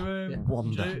 Wanda. Do you know, Yeah.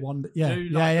 Wanda. do you know- One, Do yeah, you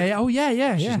yeah, like yeah, the- yeah. Oh, yeah,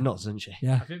 yeah, She's yeah. nuts, isn't she?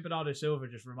 Yeah. I think Bernardo Silva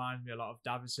just reminds me a lot of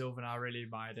David Silva, and I really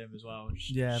admired him as well.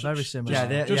 Just- Yeah, just- very similar. Yeah,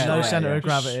 they're- just no yeah, center of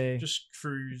just- gravity. Just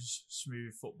cruise,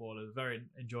 smooth footballers. Very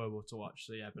enjoyable to watch.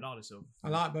 So yeah, Bernardo Silva. I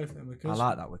like both of them. I Because,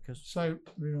 like that, Wickers. So,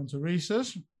 moving on to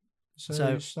Reese's. So,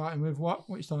 So- starting with what?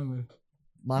 What are you starting with?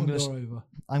 I'm Under gonna or over?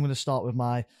 I'm gonna start with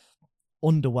my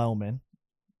underwhelming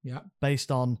Yeah.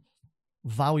 based on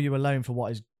value alone for what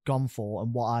he's gone for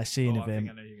and what I've seen Oh, of I think I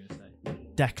him. know who you're gonna say.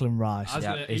 Declan Rice. I was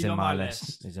Yeah, gonna- he's he's in on my my list.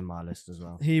 list. He's in my list as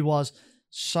well. He was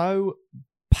so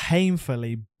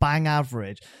painfully bang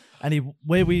average, and he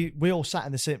where we all sat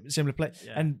in the similar place,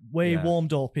 Yeah. and where Yeah. he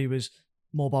warmed up, he was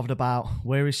more bothered about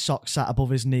where his socks sat above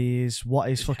his knees, what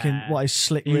his fucking Yeah. what his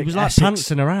slick. He Rick was like Essex-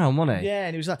 prancing around, wasn't he? Yeah,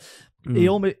 and he was like, he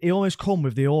almost come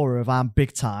with the aura of I'm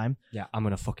big time. Yeah, I'm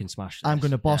gonna fucking smash this. I'm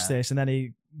gonna boss Yeah. this, and then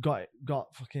he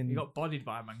got fucking. He got bodied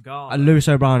by Mangala. And Lewis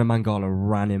O'Brien and Mangala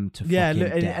ran him to Yeah, fucking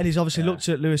death. and he's obviously Yeah. looked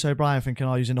at Lewis O'Brien thinking,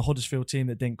 "Oh, he's in a Huddersfield team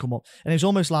that didn't come up," and it was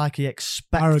almost like he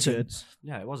expected. Arrogance.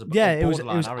 Yeah, it was. It was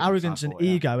borderline arrogance I and thought,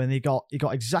 yeah. ego, and he got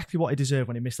exactly what he deserved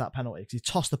when he missed that penalty because he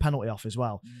tossed the penalty off as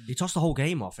well. He tossed the whole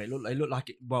game off. It looked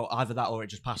like either that or it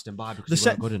just passed him by because The, he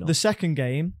weren't good enough. the second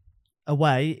game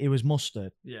away, it was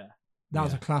mustard. Yeah. That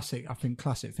was Yeah. a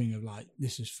classic thing of like,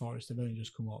 this is Forest. They've only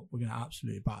just come up. We're going to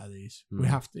absolutely batter these. Mm. We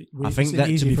have to. I think it's that,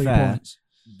 to easy be 3 fair, points.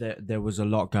 there was a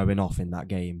lot going off in that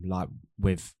game. Like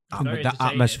with Very the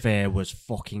entertaining. atmosphere was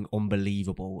fucking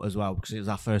unbelievable as well because it was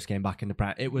our first game back in the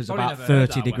Prem. It was Probably about never heard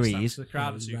 30 that at West Ham, degrees. so the crowd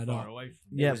Yeah, are too red far hot. away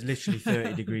from Yeah. It was literally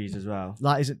 30 degrees as well.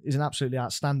 Like he's an absolutely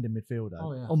outstanding midfielder,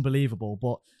 Oh, yeah.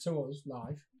 unbelievable. So it was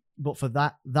live. But for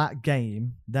that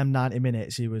game, them 90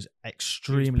 minutes, he was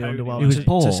extremely pony. underwhelming. He was To-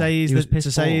 poor. To say He was piss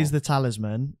to say he's poor. the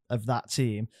talisman of that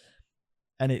team,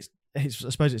 and it's I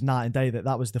suppose it's night and day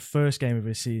that was the first game of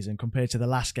his season compared to the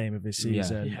last game of his Yeah.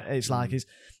 season. Yeah. It's like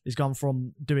he's gone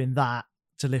from doing that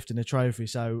to lifting a trophy.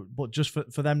 So, but just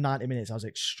for them 90 minutes, I was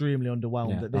extremely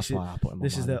underwhelmed Yeah, that that's why I put him on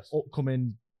this is my the list.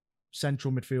 upcoming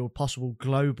central midfield, possible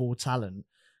global talent,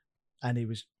 and he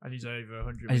was. And he's over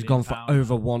 100 He's million gone for pound.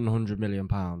 over 100 million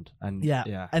pound, and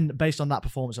Yeah. And based on that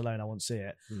performance alone, I won't see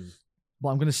it. Mm. But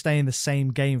I'm going to stay in the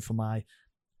same game for my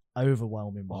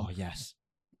overwhelming one. Oh yes,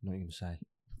 not even say.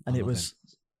 and I it love was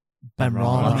Ben Ben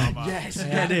Rama. Rama. Rama. Yes, Yeah.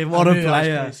 get him. What a I knew that was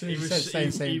player. coming. So he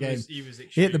said same game. He was He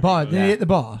hit the bar. Did extremely he Yeah. hit the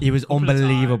bar? He was Couple of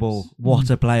unbelievable. times. What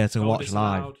a player to good. watch Goal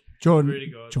live. disallowed. Jordan. Really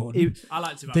good. Jordan. I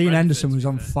liked him. at Dean Brentford, Henderson to was be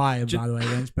on fair. fire, by the way,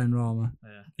 against Ben Rama. Yeah.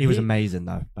 He was He- amazing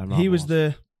though. Ben He Rama was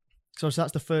the. So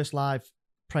that's the first live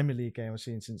Premier League game I've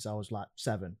seen since I was like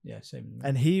 7. Yeah, same.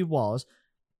 And he was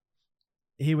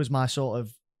my sort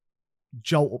of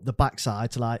jolt up the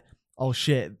backside to like, oh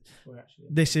shit,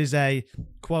 this is a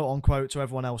quote unquote to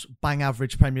everyone else bang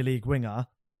average Premier League winger,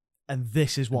 and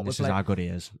this is what and we're this is playing. how good he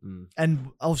is. Mm.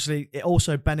 And obviously, it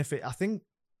also benefit. I think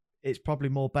it's probably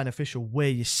more beneficial where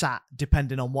you sat,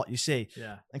 depending on what you see.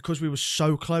 Yeah. And because we were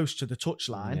so close to the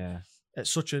touchline, Yeah. at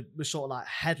we're sort of like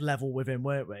head level with him,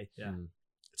 weren't we? Yeah. Mm.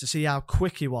 To see how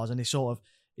quick he was, and he sort of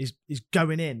he's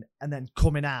going in and then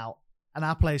coming out, and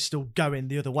our player's still going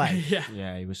the other way. Yeah.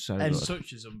 Yeah, he was so And good.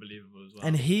 Touch is unbelievable as well.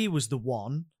 And he was the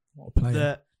one What a player.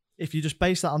 that if you just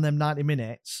base that on them 90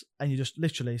 minutes and you just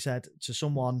literally said to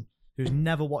someone who's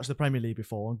never watched the Premier League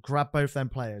before and grab both them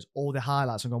players, all the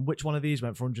highlights, and gone, which one of these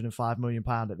went for £105 million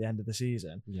at the end of the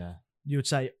season? Yeah. You would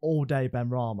say all day Ben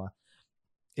Rama.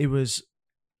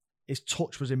 His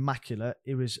touch was immaculate.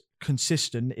 It was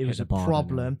consistent. It Hit was the a bar, didn't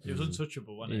problem. He was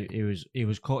untouchable, wasn't he? He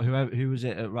was caught. Who was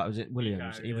it? Right, was it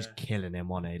Williams? Okay, He was yeah. killing him,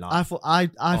 wasn't he? Like, I thought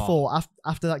Oh.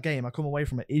 after that game, I come away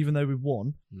from it, even though we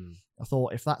won, Mm. I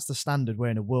thought if that's the standard, we're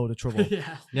in a world of trouble.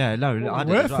 Yeah. yeah, no, Well, I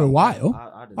we did were as for a well. while.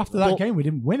 I did as After well. that But- game, we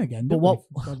didn't win again. But Did what?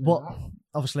 we? God knows But that.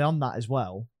 obviously on that as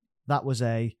well, that was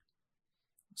a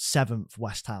 7th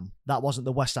West Ham. That wasn't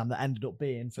the West Ham that ended up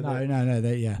being for No, the.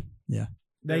 no. Yeah.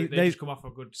 They They just come off a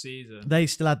good season. they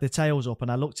still had their tails up,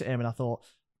 and I looked at him and I thought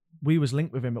we was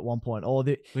linked with him at one point, or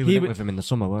We were he linked wa- with him in the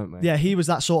summer, weren't we? Yeah, he was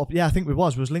that sort of. Yeah, I think we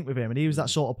was linked with him, and he was that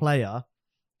sort of player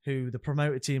who the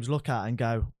promoted teams look at and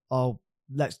go, "Oh,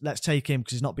 let's take him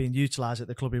because he's not being utilised at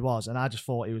the club he was." And I just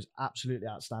thought he was absolutely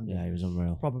outstanding. Yeah, he was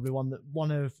unreal. Probably one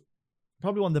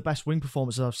of the best wing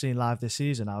performances I've seen live this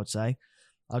season. I would say.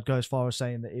 I'd go as far as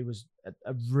saying that he was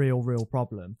a real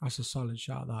problem. That's a solid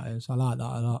shot, that is. I like that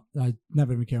a lot. I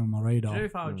never even came on my Do radar. you know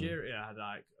if Algeria had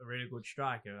like a really good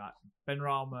striker, like Ben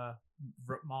Rama,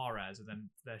 Mahrez, and then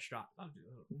their strike, that'd be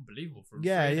unbelievable for a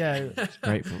Yeah, free. yeah.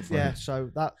 Great for Yeah, so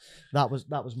that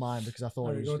was mine because I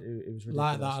thought Very it was good. it was ridiculous.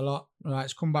 Like that a lot. Right,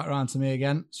 let's come back around to me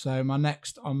again. So my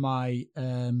next on my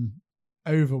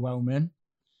overwhelming,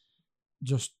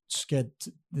 just scared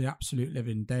the absolute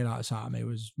living daylights out of me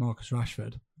was Marcus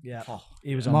Rashford. Yeah, Oh,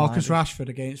 he was on Marcus mine. Rashford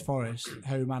against Forest,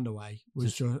 home and away,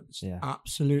 was just yeah.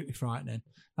 absolutely frightening.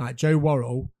 Like Joe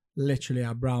Worrell literally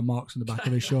had brown marks on the back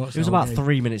of his shorts. It was the whole about game.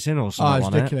 3 minutes in or Oh, something. it's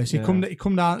wasn't it? ridiculous. He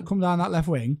come down that left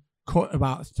wing, cut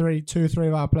about 2 or 3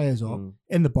 of our players up Mm.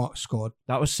 in the box, scored.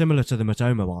 That was similar to the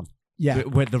Matoma one. Yeah,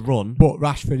 With the run. but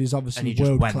Rashford is And obviously he just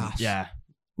world went. class. Yeah.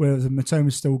 Whereas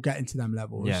Matoma's still getting to them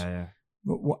levels. Yeah.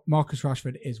 But what Marcus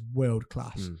Rashford is world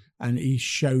class, Mm. and he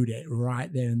showed it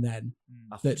right there and then.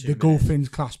 After The 2 minutes. golfing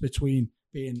class between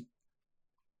being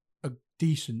a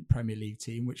decent Premier League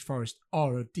team, which Forest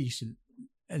are a decent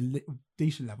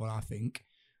level, I think.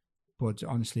 But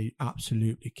honestly,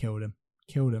 absolutely killed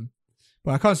him.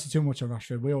 But I can't say too much of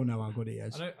Rashford. We all know how good he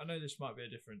is. I know this might be a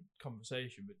different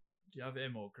conversation, but Do you have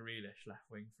him or Grealish left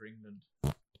wing for England?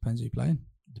 Depends who you're playing.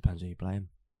 Depends who you're playing.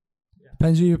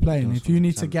 Depends who you're playing. Does If you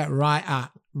need to 100%. get right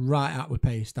at with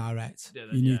pace direct, Yeah,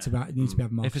 then you need yeah. to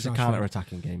have Marcus If it's a Rashford.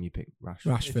 counter-attacking game, you pick Rashford.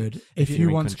 Rashford. If If you're you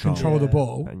in want to control. control the Yeah.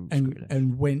 ball And and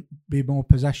Grealish. win, be more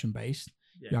possession based,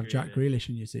 Yeah, you have Jack Grealish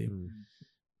in your team. Mm.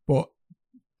 But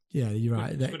yeah, you're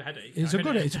right. It's a good headache. It's a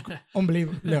good. It's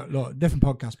unbelievable. Look, different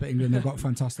podcast, but England have got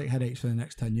fantastic headaches for the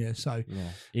next 10 years. So,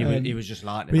 Yeah, he was just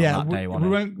lightning but on yeah, that day. we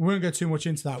Wasn't won't go too much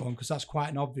into that one because that's quite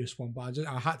an obvious one. But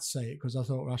I had to say it because I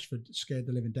thought Rashford scared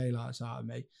the living daylights out of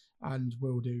me, and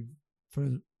will do for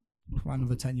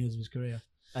another 10 years of his career.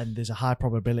 And there's a high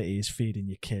probability he's feeding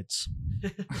your kids.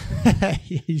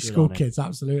 He's Good school on him. kids,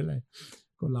 absolutely.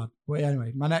 Good lad. But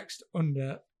anyway, my next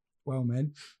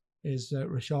underwhelming is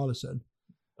Richarlison.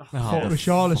 I thought Oh,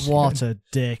 Richarlison. What a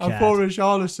dickhead. I thought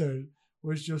Richarlison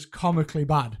was just comically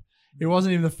bad. It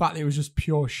wasn't even the fact that he was just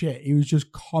pure shit. He was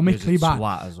just comically bad.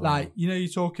 Swat as well. Like, you're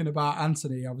talking about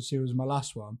Anthony, obviously, was my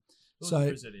last one. So So,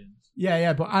 Brazilians.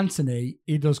 yeah, but Anthony,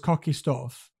 he does cocky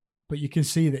stuff, but you can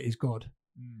see that he's good.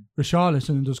 Mm.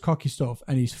 Richarlison does cocky stuff,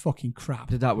 and he's fucking crap.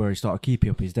 did that where he started keeping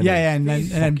up his didn't Yeah, he? and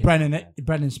then Fucking-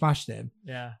 Brennan smashed him.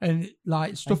 Yeah. And, like,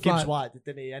 And stuff Gibbs like... White,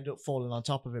 didn't he end up falling on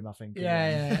top of him, I think?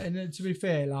 Yeah. And then, to be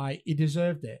fair, like, he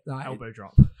deserved it. Like, Elbow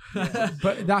drop.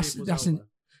 but that's People's in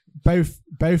elbow.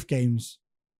 both games.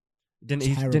 Didn't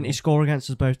he Terrible. score against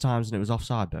us both times and it was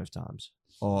offside both times?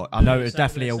 Or I know it was Seven-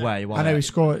 definitely seven. away. I wasn't know it? he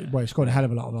scored. Well, he scored a hell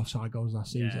of a lot of offside goals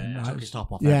last season. Yeah, Like, took his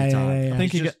top off Yeah, every yeah, time. yeah, yeah. I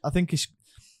think It's just- I think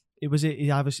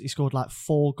he scored like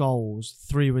 4 goals,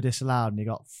 3 were disallowed, and he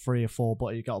got 3 or 4,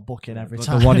 but he got a booking every But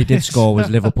time. the one he did score was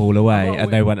Liverpool away, Well,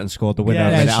 and they went and scored the winner. Yeah,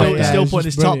 a yeah, minute still- after. he's still it's putting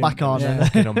just his top brilliant. back on. Yeah.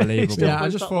 Fucking unbelievable. Still Yeah, put I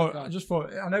his just top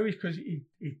thought. I know because he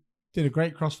did a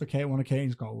great cross for Kate, one of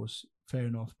Kane's goals. Fair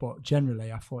enough, but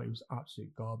generally, I thought he was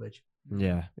absolute garbage.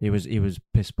 Yeah, he was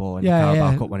piss poor in Yeah, the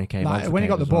Carabao yeah. Cup when he came Like, on. when he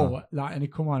got the ball, like, and he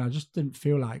come on, I just didn't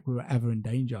feel like we were ever in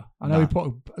danger. I know Nah. he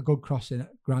put a good cross in,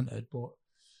 granted, but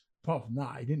apart from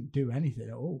that, he didn't do anything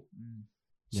at all.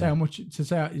 Say Yeah. how much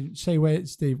to say where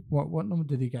Steve. What number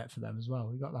did he get for them as well?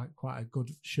 He got like quite a good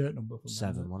shirt number from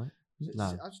 7, them. wasn't Was it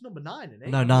No. That's number 9, isn't it?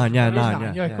 it? No, 9. Yeah, It was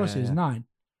 9. Yeah, of course it is yeah. 9.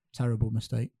 Terrible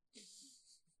mistake.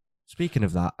 Speaking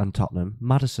of that, and Tottenham,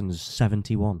 Madison's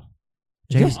 71.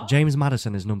 Is it? James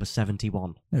Madison is number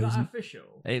 71. No, Is it that isn't.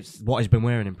 official? It's what he's been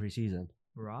wearing in pre-season.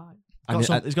 Right.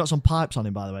 He's got some pipes on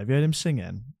him, by the way. Have you heard him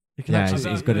singing? He can Yeah, actually-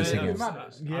 he's good at Yeah, singing.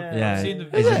 I've Yeah, seen the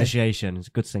his video. initiation. It's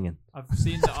good singing. I've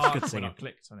seen the art when I singing.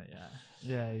 clicked on it. Yeah.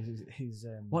 Yeah, he's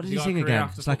What did He he got a sing career again?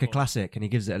 after It's like a football. classic, and he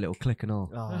gives it a little click and all.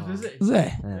 oh, Is it? Is it?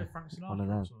 Yeah. Frank Sinatra One of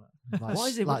them. or something. like, What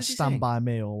is it? What Like does he Stand sing? By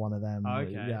Me or one of them. Oh,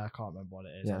 okay. Yeah, I can't remember what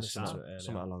it is. I Yeah, listened to it earlier.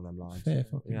 something along them lines. Fair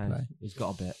fucking Yeah, play. he's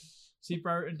got a bit. See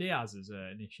Brereton Diaz as an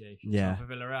initiation. Yeah. For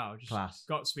Villarreal. Just Class.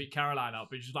 got Sweet Caroline up,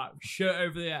 but just like shirt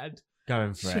over the head.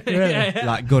 Going for it. Really? yeah.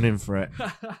 Like gunning for it.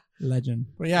 Legend.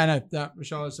 But yeah, no, that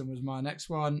Richarlison was my next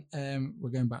one. We're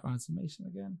going back round to Mason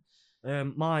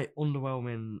again. My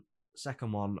underwhelming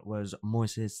second one was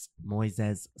Moises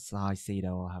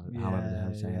Caicedo, or however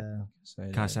they say it. So,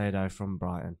 Caicedo from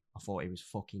Brighton. I thought he was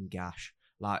fucking gash.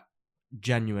 Like,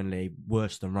 genuinely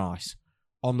worse than Rice.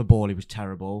 On the ball, he was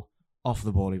terrible. Off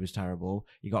the ball, he was terrible.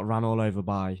 He got ran all over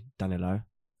by Danilo.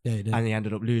 yeah, he did. And he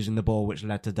ended up losing the ball, which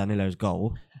led to Danilo's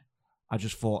goal. I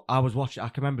just thought, I was watching, I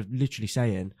can remember literally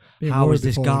saying, Being how worried is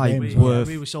this before the guy game as worth...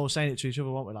 We were all saying it to each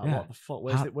other, weren't we? Like, Yeah. what the fuck?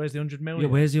 How- Where's the 100 Yeah,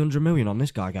 million? where's the 100 million on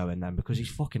this guy going then? Because he's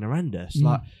fucking horrendous.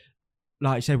 Mm.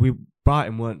 Like you said,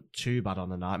 Brighton weren't too bad on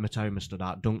the night. Matoma stood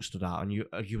out, Dunk stood out, and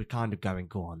you were kind of going,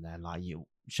 go on then, like, you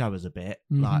show us a bit.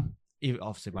 Mhm. Like,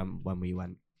 obviously when we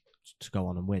went to go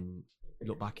on and win, you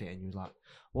look back at it and you was like,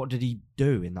 what did he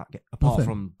do in that game apart Nothing.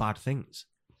 from bad things?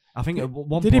 I think at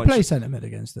one Did point he play centre mid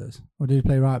against us, or did he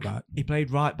play right back? he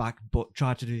played right back, but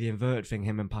tried to do the inverted thing.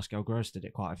 Him and Pascal Gross did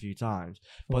it quite a few times.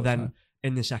 But then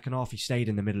in the second half, he stayed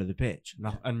in the middle of the pitch,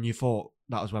 and you thought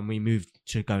that was when we moved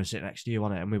to go and sit next to you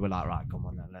on it, and we were like, right, come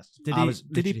on then, let's.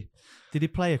 Did he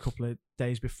play a couple of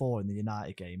days before in the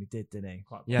United game? He did, didn't he?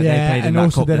 Yeah, they played in and that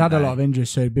also cup, they'd didn't had a they? lot of injuries,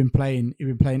 so he'd been playing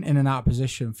in and out of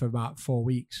position for about 4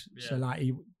 weeks. So Yeah. like,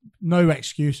 no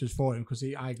excuses for him because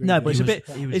I agree. No, with but it's you. a bit.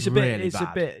 he was It's a bit. really It's a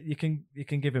bad. bit. You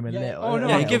can give him a Yeah. little. Oh, no,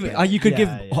 Yeah, I you get you could give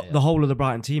Yeah, yeah. the whole of the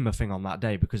Brighton team a thing on that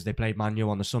day because they played Man U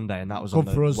on the Sunday and that was Good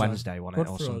on for the us, though. Wednesday, wasn't Good it,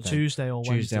 or for us. something? Tuesday or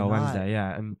Tuesday or night. Wednesday,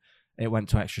 yeah, and it went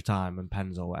to extra time and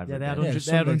pens or whatever. Yeah, they had it 100. was.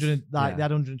 They had Sundays. 100. Like Yeah. they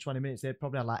had 120 minutes. They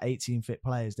probably had like 18 fit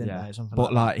players, didn't Yeah. they? Something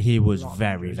But like like he was A lot of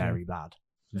very, injuries, yeah. very bad,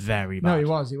 very bad. No, he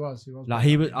was. Like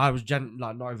I was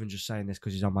like not even just saying this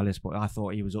because he's on my list, but I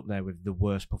thought he was up there with the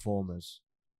worst performers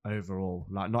overall.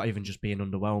 Like, not even just being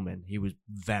underwhelming. He was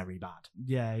very bad.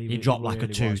 Yeah, He dropped like a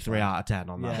really 2, was 3 bad. out of 10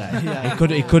 on that Yeah. day.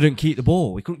 Yeah. He couldn't keep the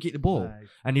ball. He couldn't keep the ball. No.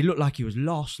 And he looked like he was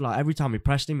lost. Like, every time we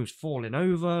pressed him, he was falling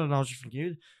over. And I was just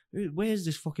thinking, where's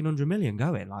this fucking 100 million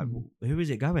going? Like, who is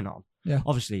it going on? Yeah.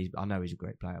 Obviously, I know he's a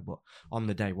great player, but on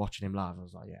the day watching him live, I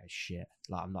was like, yeah, shit.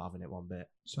 Like, I'm not having it one bit.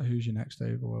 So who's your next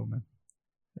overwhelming?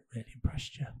 That really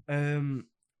impressed you.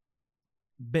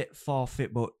 Bit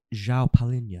far-fit, but João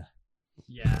Palhinha.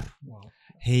 Yeah. Wow.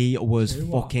 He was Tell you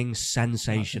what. fucking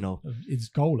sensational. His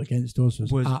goal against us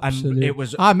was And absolutely. it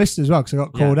was I missed as well because I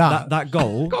got called out. That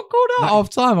goal. got called out that- half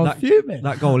time. I was that- fuming.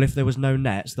 That goal, if there was no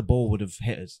nets, the ball would have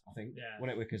hit us. I think, Yeah.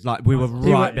 wouldn't it? Because like we were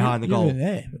You right were- behind the you goal. weren't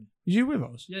there. Was you with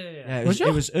us? Yeah. Yeah, Was it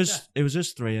you? was us. It was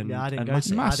us three and Yeah, I didn't and go Massey.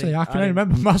 to- Massey, I can I only didn't-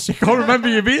 remember Massey. I can't remember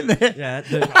you being there. Yeah,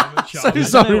 So I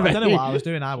sorry, don't know mate. what I was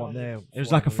doing. I wasn't there. it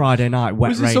was like a Friday night, wet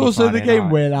Was this rainy also the Friday game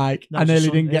night. where like No, I it was nearly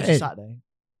Sun- didn't it get was in Saturday.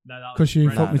 No, that because you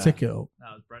was fucked my No. ticket up?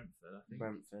 That was Brentford, I think.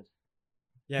 Brentford.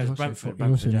 Yeah, it was Brentford. You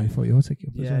also Brentford, yeah. thought your ticket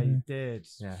up. as Yeah, well, you did.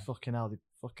 Yeah. Fucking hell, they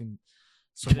fucking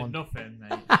I did someone nothing,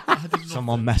 mate. I did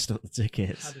Someone nothing. messed up the I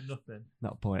tickets. did nothing.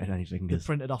 Not pointing any they fingers.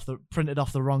 printed off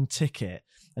the wrong ticket,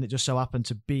 and it just so happened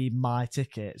to be my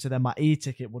ticket. So then my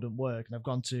e-ticket wouldn't work, and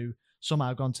I've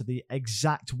somehow gone to the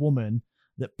exact woman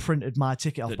that printed my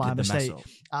ticket off That by did the mess mistake. up.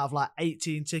 Out of like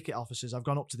 18 ticket officers, I've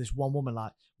gone up to this one woman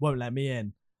like, won't let me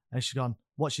in, and she's gone,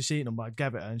 what's your seat number? I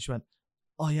gave it her, and she went,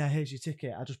 oh yeah, here's your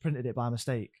ticket. I just printed it by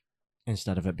mistake.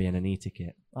 Instead of it being an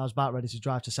e-ticket. I was about ready to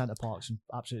drive to Centre Parks and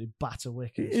absolutely batter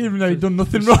wickets. Even though he'd done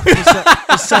nothing wrong.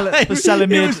 for selling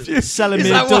me He a was just- selling He's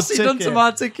me a like, dud what's he done to ticket."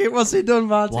 my ticket? What's he done to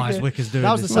my Why is ticket? Wickers doing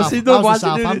That was this? the What's South- he that done? was Why's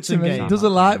the he doing it to Southampton me? game. He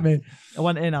doesn't like me. I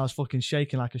went in, I was fucking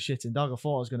shaking like a shitting dog. I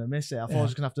thought I was going to miss it. I thought I Yeah.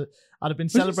 was going to have to. I'd have been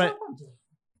Was it celebrating. Southampton?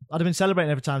 I'd have been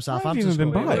celebrating every time Southampton even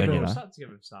been scored. Brighton, We you all know. sat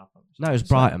together with Southampton. No, it was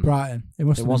Brighton. Brighton. It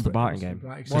must It have was been the Brighton Brighton. game.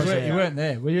 Brighton. Was So it? you weren't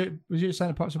there. Were you at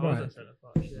Centre Parks of I was Brighton? at Centre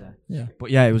Parks, yeah. Yeah. But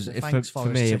yeah, it was Thanks for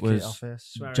his me. It ticket was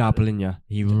office. Swear João at it. Palhinha.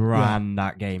 He ran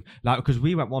that game like because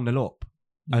we went 1-0 up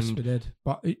Yes, And- we did.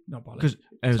 But not Bolly. because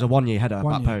it was a 1 year header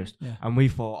One back year, post, yeah. and we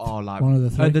thought, oh, like One of the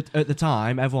three. at the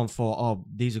time, everyone thought, oh,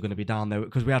 these are going to be down there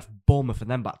because we had Bournemouth and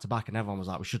then back to back, and everyone was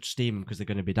like, we should steam them because they're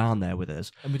going to be down there with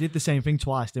us. And we did the same thing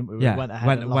twice, didn't we? We Yeah, went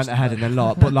ahead and lost and them. then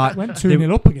lot, but like Went they-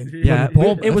 2-0 up again. Yeah,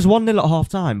 Bournemouth. it was 1-0 at half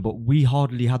time, but we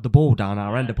hardly had the ball down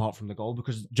our end apart from the goal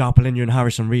because João Palhinha and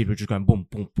Harrison Reed were just going boom,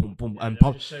 boom, boom, boom, and They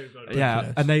were just so good.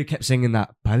 yeah, and they kept singing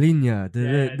that Palhinha,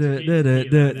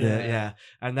 yeah.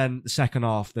 And then the second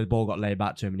half, the ball got laid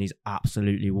back to him, and he's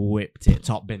absolutely whipped it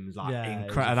top bins like Yeah, it was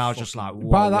incredible. And I was just like, fucking-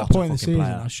 whoa, By that what a point in the fucking season,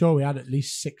 player. I'm sure we had at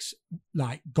least 6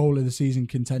 like goal of the season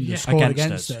contenders Yeah. scored Against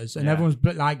against us. us, and Yeah. everyone's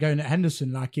like going at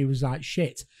Henderson like he was like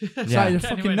shit. It's Yeah. like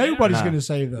fucking nobody's No. going to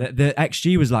save them. The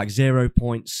XG was like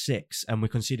 0.6, and we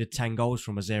conceded 10 goals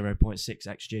from a 0.6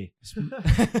 XG.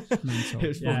 mental. It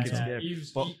was Yeah, fucking yeah. scary.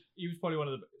 He was probably one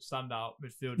of the standout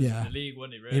midfielders Yeah. in the league,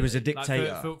 wasn't he? Really? He was a Like,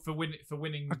 dictator. for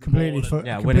winning. I the completely, ball and-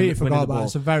 Yeah, I winning- completely winning forgot the about ball. it.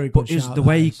 It's a very good But it's shout, the that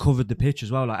way he is. covered the pitch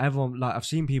as well. Like everyone, like I've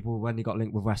seen people when he got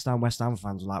linked with West Ham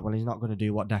fans were like, well, he's not going to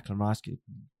do what Declan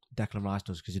Rice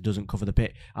does because he doesn't cover the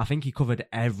pit. I think he covered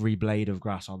every blade of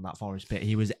grass on that Forest pit.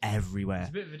 He was everywhere. He's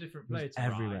a bit of a different player to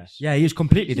Everywhere. Rice. Yeah, he was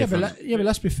completely Yeah, but, different. but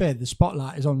let's be fair. The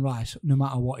spotlight is on Rice no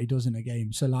matter what he does in a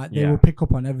game. So like they Yeah. will pick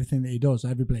up on everything that he does,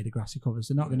 every blade of grass he covers.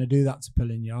 They're not going to do that to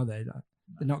Palhinha, are they? Like,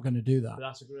 they're not going to do that. But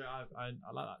that's a great. I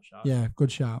like that shout. Yeah,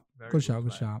 good shout. Very Good shout.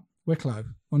 Good player. shout. Wicklow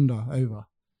under over.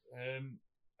 I'm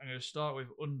going to start with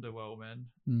underwhelming.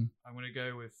 Hmm. I'm going to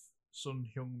go with Son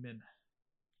Heung-min.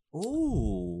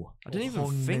 Ooh, I didn't even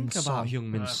Heung-min think about Son.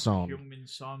 Heung-min Son. Heung-min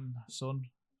Son.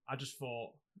 I just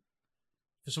thought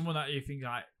for someone that you think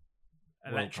like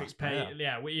electric World-class pace, player.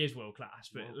 yeah, well, he is world class,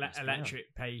 but World-class player.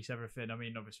 electric pace, everything. I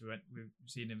mean, obviously we've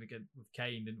seen him again with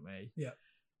Kane, didn't we? Yeah.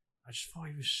 I just thought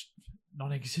he was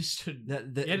non-existent.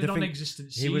 The He had thing- a non-existent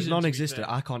he season. was to be non-existent.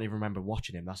 fair. I can't even remember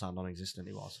watching him. That's how non-existent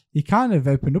he was. He kind of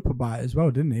opened up about it as well,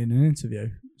 didn't he, in an interview,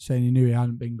 saying he knew he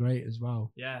hadn't been great as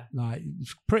well. Yeah. Like,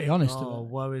 he's pretty honest Oh, about it.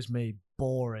 woe is me.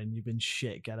 Boring. You've been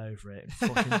shit. Get over it.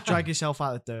 Fucking drag yourself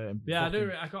out of the dirt. And Yeah,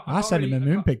 fucking- I sent him a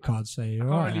moon pig card, so I you're can't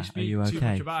right. really Are speak you too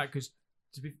okay? much about it because,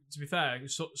 to be fair,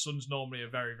 Son's normally a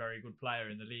very, very good player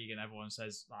in the league, and everyone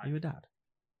says like, Are you a dad?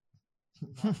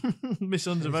 My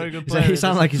son's a very good He player.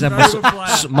 sounds like he said, Very good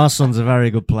player. my son's a very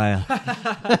good player.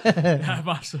 yeah,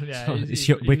 my son, yeah, So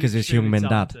Wickers is extremely Heung-min dad.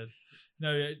 talented.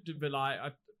 No, yeah, but like, I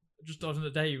just on the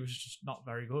day he was just not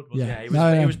very good. Was Yeah. Yeah, he? he was,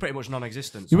 No, he no. was pretty much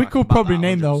non-existent. Yeah, so we I could can back probably that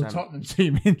name the whole 100%. Tottenham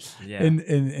team Yeah.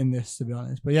 in this, to be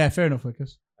honest. But yeah, fair enough,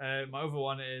 Wickers. My other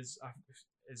one is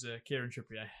Kieran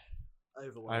Trippier.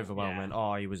 Overwhelming. Yeah.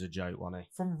 Oh, he was a joke, wasn't he?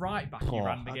 From right back, he Oh,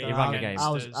 ran the I game. don't He ran the against game.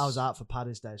 I was us. out for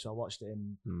Paddy's Day, so I watched it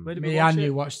in Where did we Me watch and it?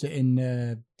 you watched it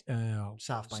in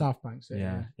South Bank. South Bank. So,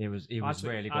 Yeah, he was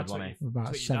really good, wasn't he? About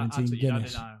I took your dad- 17 I took your dad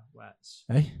Guinness. in our Wets.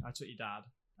 Hey, I took your dad.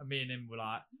 And me and him were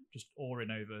like just awing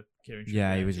over Kieran Trippier.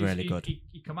 Yeah, he was really good.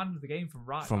 He commanded the game from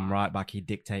right From back. right back, he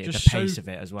dictated Just the pace so- of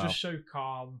it as well. Just so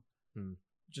calm. Hmm.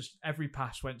 Just every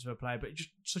pass went to a player, but just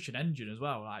such an engine as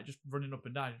well. Like just running up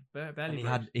and down, barely. And he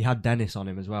broke. had Dennis on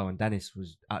him as well, and Dennis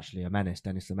was actually a menace.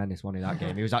 Dennis the Menace won in that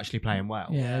game. He was actually playing well.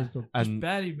 yeah, it was good. Just and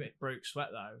barely broke sweat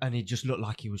though. and he just looked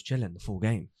like he was chilling the full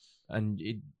game. And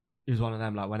it was one of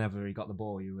them, like, whenever he got the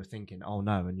ball, you were thinking, oh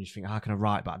no, and you just think, how can a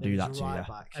right back do He was that a to right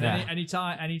you? back. And Yeah.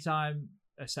 anytime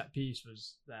a set piece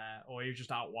was there, or he was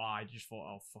just out wide, you just thought,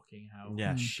 oh fucking hell.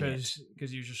 Yeah, shit.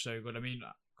 Because he was just so good. I mean,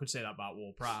 I could say that about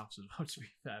Ward-Prowse as well, to be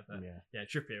fair. But yeah,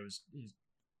 Trippier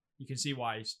you can see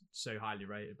why he's so highly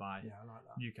rated by Yeah, I like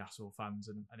that. Newcastle fans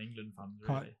and England fans,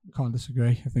 Can't, really. can't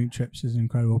disagree. I think Trips is an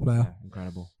incredible player. Yeah,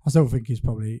 incredible. I still think he's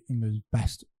probably England's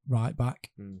best right back,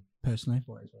 Mm. personally.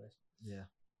 Yeah.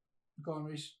 Go on,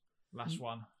 Reece. Last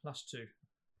one, last two.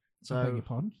 I beg your So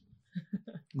pardon.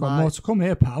 Got my- more to come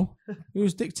here, pal.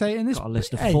 Who's dictating this? Got a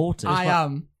list of Hey, 40. I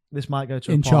am. this might go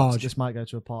to In a part, charge. This might go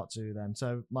to a part 2 then.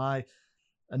 So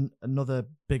another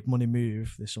big money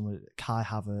move this summer. Kai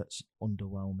Havertz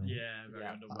underwhelming. Yeah, very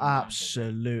underwhelming.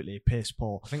 Absolutely piss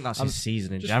poor. I think that's I'm- his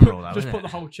season in Just general, put, though. just isn't put it? the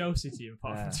whole Chelsea team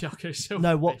apart from Thiago Silva.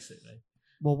 No, what- Basically.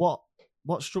 Well,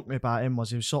 what struck me about him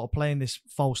was he was sort of playing this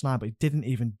false nine, but he didn't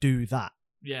even do that.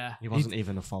 Yeah, He wasn't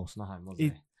even a false nine, was he?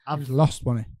 he- He was lost,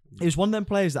 wasn't He was one of them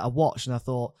players that I watched and I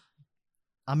thought,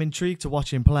 I'm intrigued to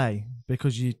watch him play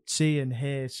because you see and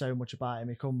hear so much about him.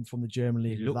 He come from the German He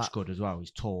league. with looks that- good as well.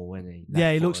 He's tall, isn't he?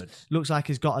 Yeah, he Left-footed. looks like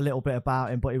he's got a little bit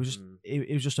about him, but he was just Mm.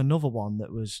 he was just another one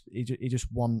that was he just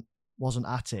wasn't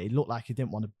at it. He looked like he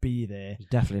didn't want to be there. He's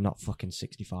definitely not fucking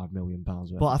 £65 million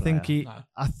worth. But I of think player. No.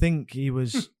 I think he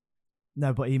was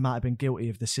no, but he might have been guilty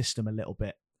of the system a little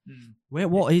bit. Where Yeah,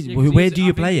 'cause where he's- do I you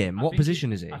think- play him? I What think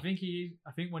position is he? I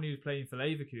think when he was playing for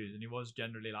Leverkusen, he was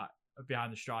generally like a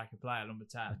behind the striker player, number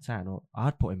 10. A 10. Or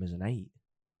I'd put him as an 8.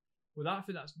 Well, I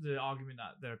think that's the argument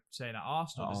that they're saying at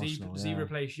Arsenal. At Does Arsenal, he yeah.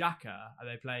 replace Xhaka? And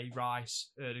they play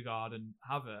Rice, Ødegaard, and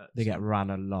Havertz? They get ran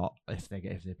a lot if they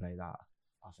play that.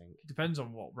 I think. It depends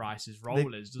on what Rice's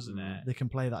role is, doesn't it? They can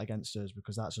play that against us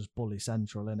because that's just bully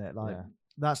central, isn't it? Like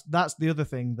Yeah. that's the other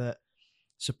thing that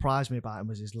surprised me about him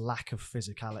was his lack of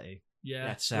physicality. Yeah.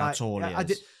 Let's say Like, how tall he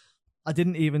is. I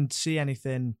didn't even see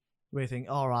anything where you think,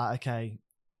 all right, okay,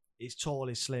 he's tall,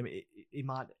 he's slim. He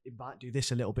might do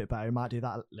this a little bit better. He might do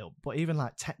that a little. But even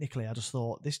like technically, I just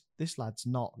thought this lad's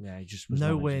not Yeah, he just was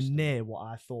nowhere non-existent. near what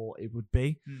I thought it would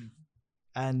be. Hmm.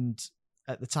 And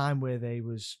at the time where they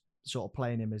was sort of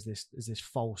playing him as this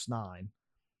false nine,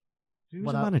 Who was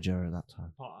When the I- manager at that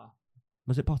time? Potter.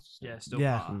 Was it Potter? Yeah, still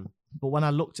Yeah. Potter. but when I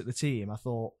looked at the team, I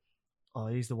thought, oh,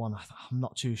 he's the one. I'm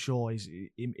not too sure.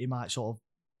 He might sort of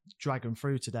drag him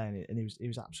through today, and he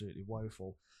was absolutely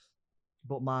woeful.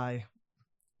 But my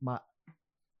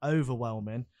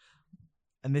overwhelming,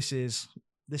 and this is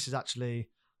actually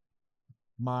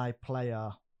my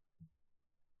player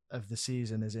of the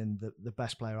season, as in the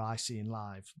best player I see in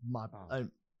live.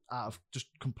 Out of just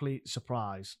complete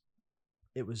surprise,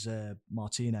 it was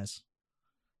Martinez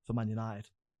for Man United.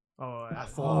 Oh, I yeah.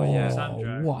 thought- Oh, yeah.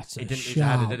 Sandro. what a He didn't hit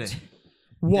shout. the header, did he?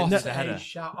 What Didn't hit the a header.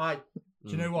 shout.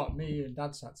 Do you know what? Me and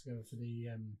Dad sat together for the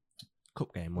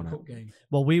Cup game, wasn't cup game.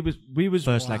 Well, we was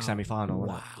First leg Wow. semi-final,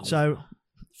 wasn't Wow. it? So,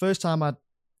 it's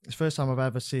the first time I've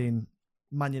ever seen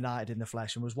Man United in the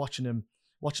flesh, and was watching them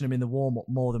in the warm up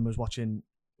more than was watching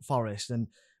Forest. And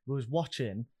we was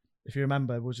watching, if you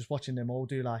remember, we was just watching them all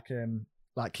do like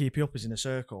keep you uppers in a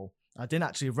circle. I didn't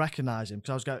actually recognise him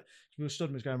because we were stood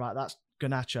and was going, right, that's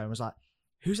Garnacho, and was like,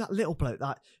 who's that little bloke?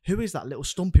 Like, who is that little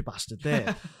stumpy bastard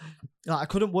there? Like, I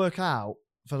couldn't work out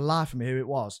for the life of me who it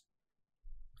was.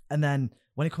 And then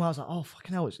when he came out, I was like, oh,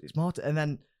 fucking hell, it's Martin. And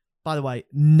then, by the way,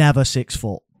 never 6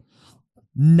 foot.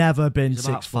 Never been He's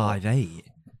about 6 foot. 5'8".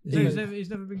 So he's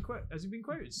never been quoted. Has he been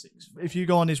quoted 6 foot? If you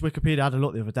go on his Wikipedia, I had a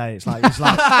look the other day. It's like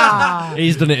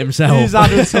He's done it himself. He's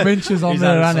added some inches on He's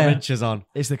there, added hasn't some he? inches on.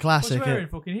 it's the What's he classic. wearing?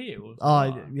 Fucking heels?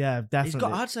 Oh yeah, He's definitely.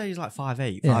 got. I'd say he's like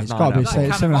 5'8". Yeah, 5'9". it's gotta be I'd so say.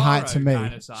 it's similar height to me.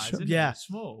 Kind of size, isn't Yeah. it?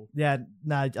 Small. Yeah,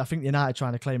 no, I think United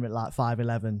trying to claim it like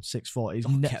 5'11", 6 foot. He's Oh,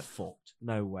 ne- get fucked.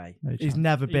 No way. he's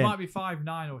never He been. might be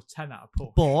 5'9" or 10 at a push.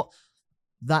 But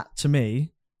that to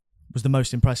me was the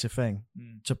most impressive thing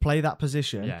Mm. to play that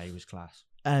position. Yeah, he was class.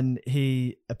 And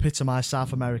he epitomised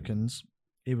South Americans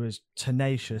He was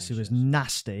tenacious. He was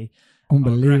nasty.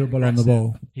 Unbelievable on the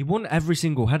ball. He won every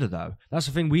single header though. That's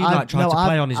the thing. We I've- tried no, to play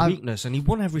I've- on his I've- weakness, and he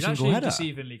won every He's single actually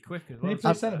header. deceivingly quick as Can you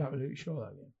well. please say about Luke Shaw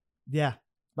that game? Yeah,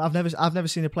 but I've never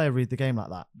seen a player read the game like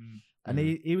that. And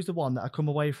he was the one that I come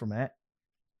away from it,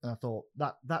 and I thought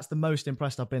that's the most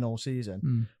impressed I've been all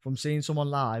season from seeing someone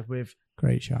live with,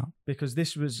 Great shot. because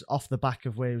this was off the back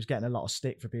of where he was getting a lot of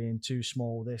stick for being too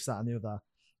small, this, that, and the other.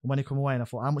 And when he come away, and I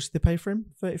thought, how much did they pay for him?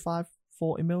 35,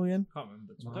 40 million? Can't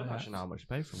remember. I don't actually know how much he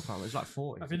paid for him. It's like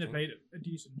 40. I think they paid a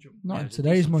decent jump. Not Yeah, in it's a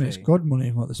today's decent money. It's fee. good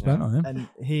money what they spent on him. And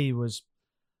he was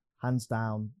hands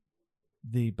down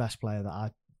the best player that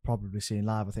I've probably seen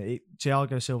live. I think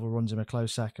Thiago Silva runs him a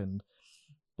close second,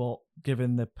 but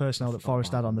given the personnel that Forgot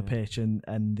Forest had about on the him, yeah. pitch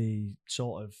and the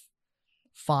sort of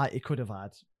fight he could have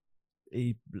had,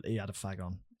 he had a fag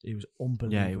on. He was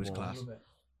unbelievable. Yeah, he was class.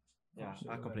 Yeah,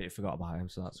 I completely forgot about him,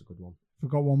 so that's a good one.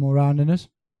 We've got one more round in us.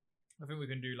 I think we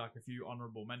can do like a few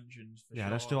honourable mentions. For Yeah,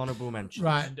 sure. let's do honourable mentions.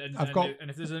 Right. And I've got.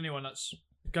 and if there's anyone that's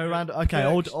Go round. Okay,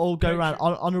 all go round.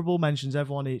 Honourable mentions,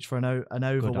 everyone each for an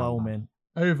overwhelming.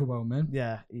 Overwhelming.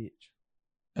 Yeah, each.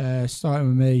 Starting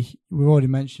with me, we've already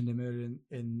mentioned him earlier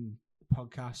in the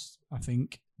podcast. I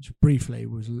think just briefly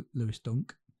was Lewis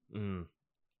Dunk.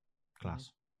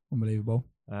 Class. Unbelievable.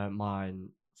 Mine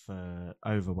for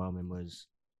overwhelming was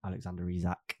Alexander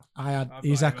Isak. I had I've got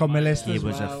Isak him on in my my- list He as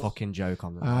was well. a fucking joke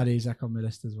on the I had night. Isak on my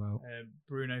list as well.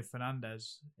 Bruno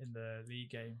Fernandes in the league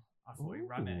game. I thought he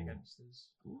ran it Ooh. against us.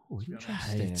 Ooh, to be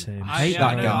honest. interesting. Hate him. I hate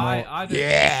that guy. I don't-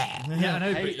 Yeah. Yeah, I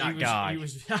know, Hate but that guy. he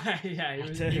was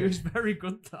he was very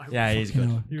good though. Yeah, he's Fucking good.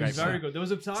 hell. He Great was very player. good. There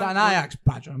was a time. Is that an Ajax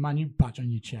badge or a Man U badge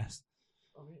on your chest?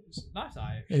 I mean, it's a nice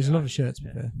Ajax. It's a shirt. lovely shirt, to be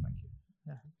Yeah, fair. thank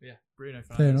you. Yeah, Bruno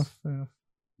Fernandes. Fair enough. Fair enough.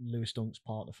 Lewis Dunk's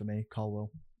partner for me,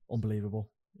 Colwell. Unbelievable.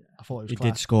 I thought it was He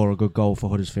class. did score a good goal for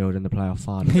Huddersfield in the playoff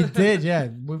final. He did, yeah.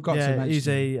 We've got to Yeah, mention he's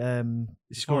him.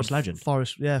 he's Forest legend.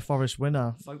 Forest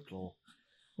winner. Folklore.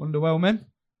 Underwhelming.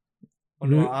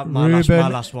 My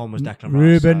last one was Declan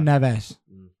Rice. Ruben Neves.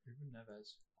 Ruben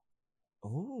Neves.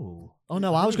 Oh. Oh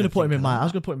no, I was going to put him in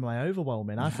my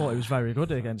overwhelming. I thought he was very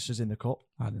good against us in the cup.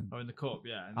 I didn't. Oh, in the cup,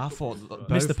 yeah. in the I cup thought he was good.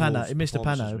 Missed the penalty. Wolves' He missed the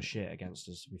performances penalty. were shit against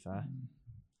us, to be fair.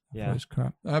 Yeah. Yeah. It was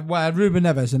crap. Well, Ruben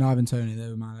Neves and Ivan Toney, they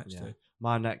were my next Yeah. two.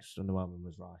 My next underwhelming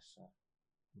was Rice. So.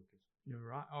 You're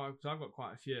right. Oh, because I've got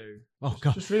quite a few. Oh,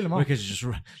 God. Just reel them off. Wickers just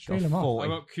reel got them off. 40.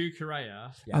 I got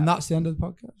Kukurea. Yeah. And that's the end of the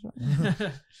podcast,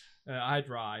 right? I had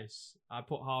Rice. I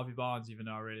put Harvey Barnes, even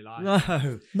though I really like him.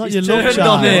 No. Not He's your love turned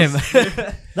on child.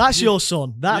 him. That's your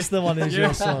son. That's the one who's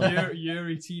your son.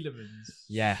 Yuri Tielemans.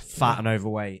 Yeah, fat and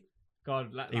overweight.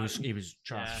 God, He was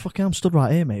trash. Yeah. Fucking, I'm stood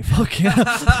right here, mate. Fucking,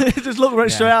 just looked right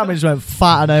Yeah. straight at me and just went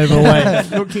fat and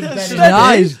overweight. Looked him dead in the Steady.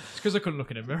 eyes. It's because I couldn't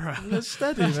look in a mirror. That's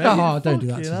steady, mate. Oh, don't do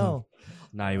that Fucking to hell.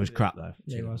 No, he was crap though.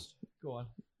 Yeah, he was. Go on.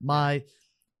 My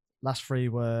last three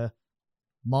were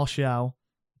Martial,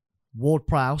 Ward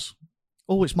Prowse.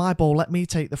 Oh, it's my ball. Let me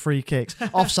take the free kicks.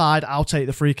 Offside, I'll take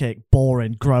the free kick.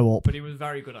 Boring. Grow up. But he was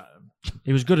very good at them.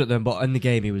 He was good at them, but in the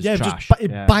game he was Yeah, trash. just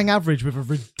Yeah. bang average with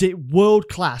a world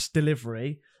class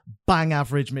delivery. Bang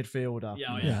average midfielder.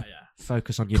 Yeah, Yeah. yeah, yeah.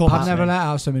 Focus on your Come on, I've passing. never let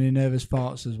out so many nervous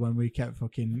farts as when we kept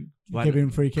fucking When- giving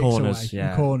free kicks corners, away.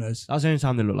 yeah. Corners. That was the only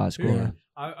time they looked like scoring. Yeah.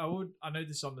 I know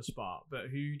this on the spot, but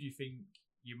who do you think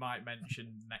you might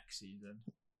mention next season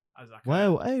as like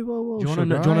Whoa, hey, whoa. Do you want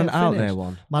sugar, an I out ain't there finished.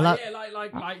 one? My like, la-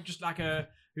 yeah, like just like a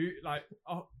who like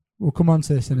We'll come on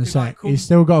to this in a We could, like, sec. come- He's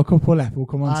still got a couple left. We'll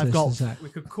come on to I've this got- in a sec. we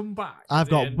could come back. I've at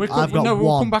got- the end. I've got no, we'll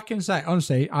one. come back in a sec.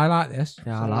 Honestly, I like this.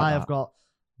 Yeah, I like I that. have got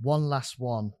one last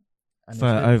one. And For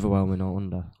it's overwhelming or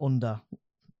under. under,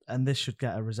 and this should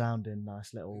get a resounding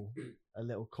nice little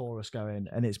chorus going,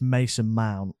 and it's Mason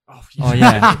Mount. Oh Oh,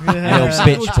 yeah. Yeah. Little Every bitch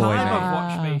single boy, time mate. I've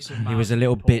watched Mason He Mount was a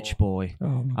little before. bitch boy. Oh,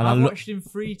 man. And I I've look- watched him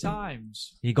 3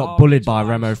 times. He got Derby bullied by twice.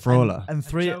 Remo Freuler. And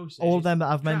three, Chelsea. all of them that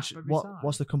I've Crap mentioned. every What time.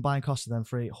 what's the combined cost of them?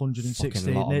 Three, 160,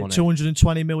 Fucking lot of money.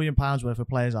 220 million pounds worth of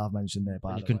players I've mentioned there.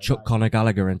 By You the can way. chuck Like- Conor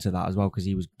Gallagher into that as well because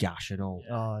he was gash and all.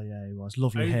 Oh yeah, he was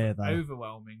lovely hair though.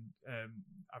 Overwhelming.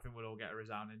 I think we'll all get a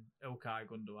resounding Ilkay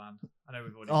Gundogan. I know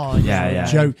we've already. Oh Yeah.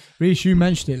 Joe, Reece, you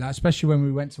mentioned it, like, especially when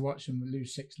we went to watch them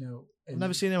lose 6-0. I've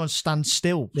never seen anyone stand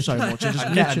still so much and just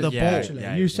And get to the literally- yeah, ball.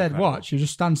 yeah. you it was said, incredible. watch, you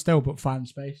just stand still but find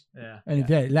space. Yeah. And he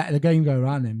did. Let the game go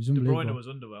around him. It was De Bruyne unbelievable. was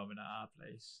underwhelming at our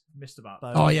place. Missed about.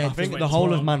 Oh, yeah, I it think was the whole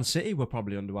of 12. Man City were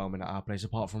probably underwhelming at our place,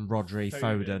 apart from Rodri, Foden.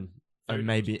 Foden, Foden and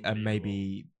maybe was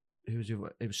unbelievable. who was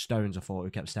it was Stones. I thought who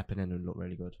kept stepping in and looked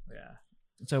really good. Yeah.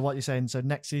 So what you're saying? So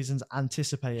next season's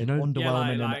anticipated You know-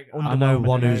 underwhelming. Yeah, like, and I know underwhelming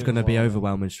one and who's going to be overwhelming.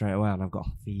 overwhelming straight away, and I've got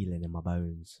a feeling in my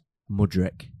bones.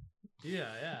 Mudryk. Yeah,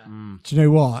 yeah. Mm. Do you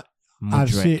know what?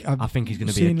 Mudryk. I've I think he's going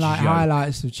to be a seen like joke.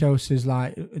 highlights of Chelsea's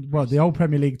the old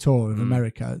Premier League tour of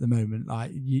America at the moment.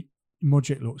 Like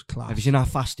Mudryk looks class. Have you seen how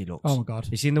fast he looks? Oh my god!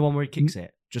 You seen the one where he kicks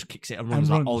it? Just kicks it and runs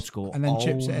like old school. and then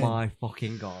chips it in. Oh my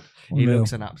fucking god! Unreal. He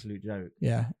looks an absolute joke.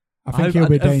 Yeah, I I think hope, he'll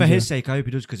be and for dangerous. his sake, I hope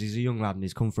he does, because he's a young lad and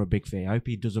he's come for a big fee. I hope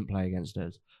he doesn't play against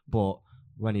us, but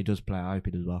when he does play, I hope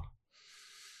he does well.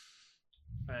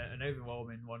 An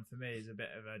overwhelming one for me is a bit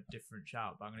of a different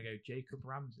shout, but I'm going to go Jacob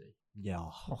Ramsey. Yeah,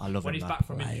 I love When him. he's man. back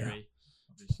from Player. injury,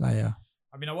 obviously. Player.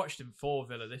 I mean, I watched him for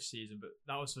Villa this season, but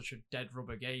that was such a dead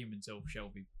rubber game until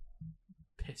Shelby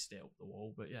pissed it up the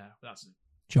wall. But yeah, that's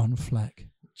John Fleck.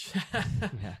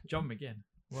 Yeah. John McGinn.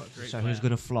 What a great So player. who's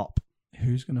going to flop?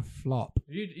 Who's gonna flop?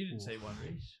 You didn't say one,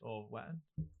 Reece or Wetton.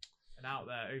 And out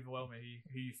there, overwhelming,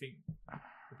 who you think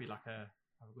would be like have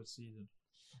a good season?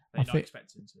 That I you're not think-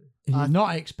 expecting to. You're I-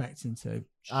 not expecting to.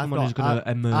 Someone who's going to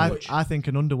emerge. I think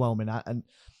an underwhelming, and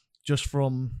just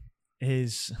from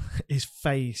his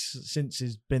face since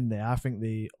he's been there, I think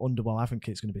the underwhelming. I think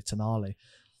it's going to be Tonali.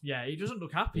 Yeah, he doesn't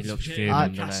look happy. He looks to be fuming, at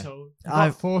doesn't he? Newcastle. He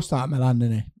got forced out of Milan,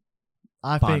 didn't he?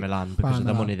 I by think, Milan because By of the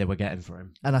Milan. money they were getting for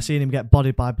him. and I seen him get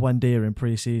bodied by Buendia in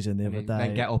pre-season the other And day.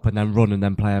 then get up and then run and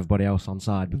then play everybody else on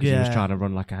side because he was Yeah. trying to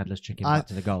run like a headless chicken back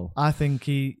to the goal. I think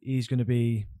he's going to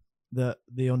be the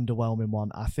underwhelming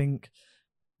one. I think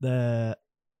the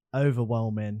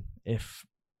overwhelming, if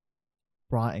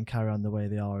Brighton carry on the way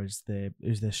they are, is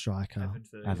who's their striker?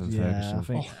 Evan Yeah, Ferguson. I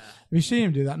think Yeah. Have you seen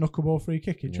him do that knuckleball free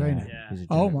kick in training? Yeah. he's a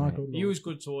Oh joke, my mate. god! He was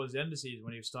good towards the end of the season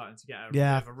when he was starting to get a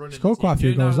Yeah. bit of a run. in Scored the quite a team. few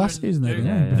Doing goals that last during- season, though, during-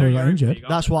 didn't he? during Before he got Europa injured. League,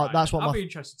 That's I what- was that's what I'd my- be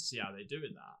interested to see how they do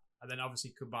in that, and then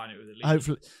obviously combine it with the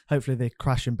league. hopefully they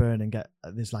crash and burn and get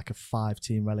there's like a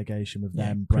 5-team relegation with Yeah,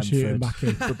 them, Chris Hughton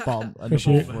Brentford, back in. the bomb, and Chris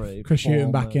the Hughton- three, Chris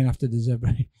Hughton back Bournemouth. in after the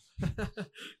Zebra.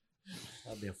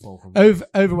 That'd be a fall from Over.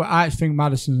 I actually think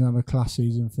Madison's gonna have a class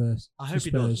season first. I for hope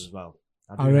he does Spurs. as well.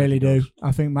 I really do.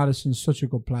 I think Madison's such a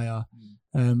good player.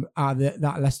 Out of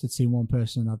that Leicester team, one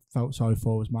person I felt sorry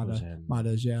for was him.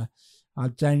 Madders. Yeah, I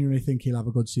genuinely think he'll have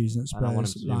a good season at Spurs. And I want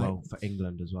him to do like- well for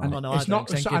England as well. and Oh, no, it's I don't not.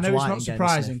 think I know Gibbs it's White not and Gaines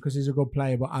surprising Smith. because he's a good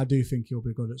player, but I do think he'll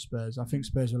be good at Spurs. I think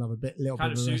Spurs will have a little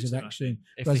Kind bit of of a suits him, I resurrection.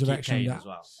 If they keep Resurrection. Kane That, as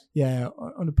well. yeah,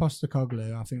 under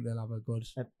Postecoglou, I think they'll have a good.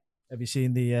 Have you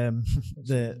seen the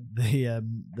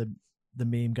the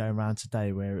meme going around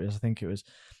today where it was, I think it was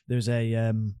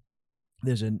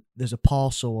there's a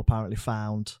parcel apparently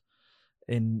found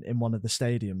in one of the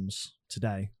stadiums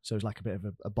today, so it was like a bit of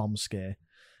a bomb scare,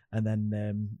 and then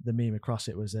the meme across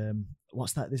it was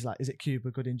what's that? There's like, is it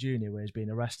Cuba Gooding Jr. where he's been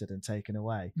arrested and taken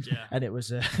away? Yeah. And it was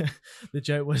the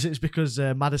joke was it's because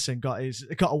Maddison got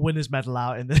a winner's medal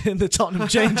out in the Tottenham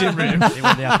changing room. He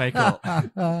won the FA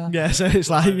Cup. Yeah, so it's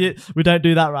like we don't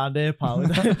do that round here, pal.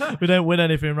 We don't win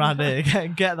anything round here.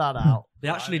 Get that out. They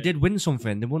actually did win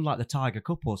something. They won like the Tiger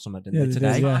Cup or something, didn't Yeah, they, they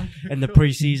today? did, yeah. In the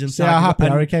pre-season. See how Tiger happy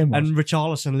Cup. Harry Kane was. And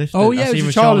Richarlison lifted. Oh, yeah, I it seen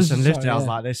was Richarlison Richarlison, lifted. I was yeah.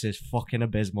 like, this is fucking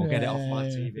abysmal. Get it off my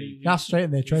Yeah, TV. That's straight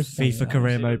in their trophy. FIFA case,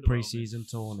 career Underwhelming. mode pre-season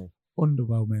tourney.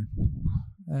 Underwhelming.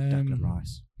 Declan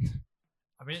Rice.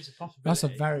 I mean, it's a possibility. That's a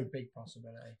very big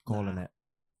possibility. Calling it.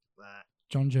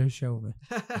 John Joe Shelby.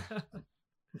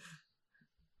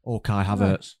 Or Kai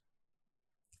Havertz.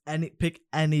 Pick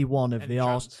any one of Any the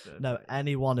Arsenal. transfer, No, but-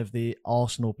 any one of the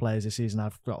Arsenal players this season.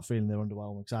 I've got a feeling they're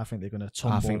underwhelming because I think they're going to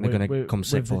tumble. I think they're gonna come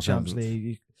sixth the or Champions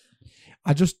seventh.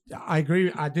 League. I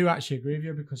agree. I do actually agree with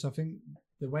you because I think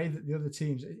the way that the other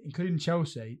teams, including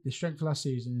Chelsea, the strength of last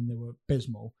season and they were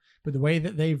abysmal, but the way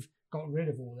that they've got rid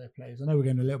of all their players, I know we're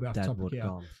going a little bit off topic Deadwood here.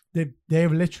 gone.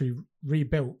 They've literally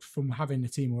rebuilt from having the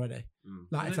team already. Mm.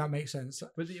 Like, if Well, that makes sense.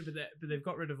 But they've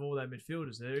got rid of all their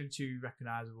midfielders. The only two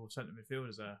recognisable centre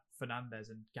midfielders are Fernandes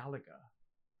and Gallagher.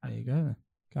 There you go.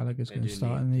 Gallagher's They going to do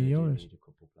start need- in the they do Euros. need a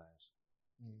couple players.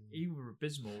 He were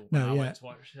abysmal when No, I yeah. went to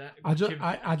watch that.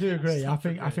 I do agree. I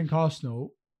think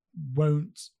Arsenal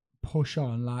won't push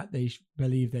on like they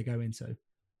believe they're going to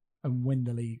and win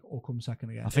the league or come second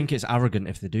again. I think it's arrogant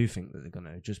if they do think that they're going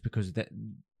to, just because they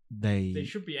They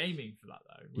should be aiming for that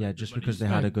though. yeah, with just the because they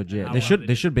money had a spent good and year. how They well should they they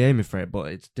did. should be aiming for it,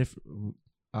 but it's different.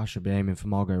 I should be aiming for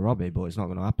Margot Robbie, but it's not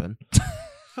going to happen.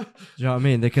 Do you know what I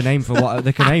mean? They can aim for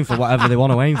whatever they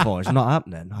want to aim for. It's not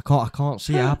happening. I can't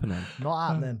see it happening. Not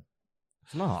happening.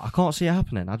 It's not. I can't see it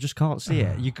happening. I just can't see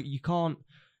it. You can't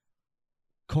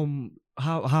come.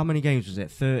 How many games was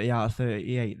it? 30 out of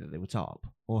 38 that they were top,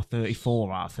 or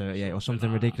 34 out of 38, or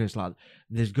something ridiculous like.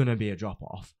 There's gonna be a drop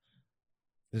off.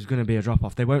 There's gonna be a drop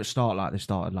off. They won't start like they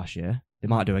started last year. They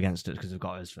might do against us because they've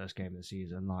got his first game of the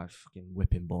season, like fucking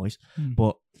whipping boys.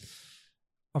 But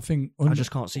I think I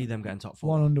just can't see them getting top four.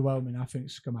 one underwhelming. I think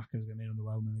Skamaka's going to be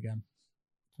underwhelming again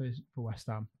for West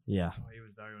Ham. Yeah. Oh, he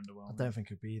was very I underwhelming. don't think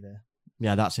he'll be there.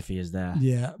 Yeah, that's if he is there.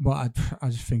 Yeah, but I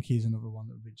just think he's another one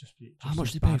that would be just How much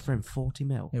as did they pay bad. for him? 40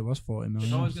 mil. It was 40 If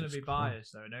million. I was going to Jesus be Christ.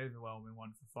 biased, though, an overwhelming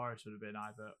one for Forest would have been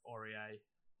either Aurier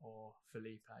or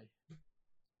Felipe.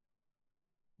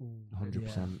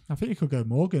 100%. I think you could go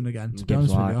Morgan again, to be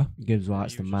Gibbs honest with White. you. Gibbs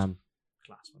White's he the was man.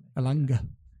 Class, wasn't Alanga.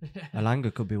 he?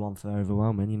 Alanga could be one for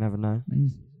overwhelming. You never know. Mm.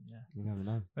 Yeah. You never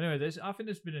know. But anyway, I think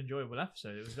it's been an enjoyable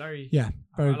episode. It was very, Yeah,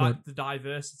 very I good. like the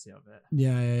diversity of it.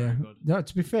 Yeah. Very good. No,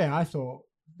 to be fair, I thought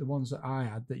the ones that I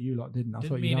had that you lot didn't. I Didn't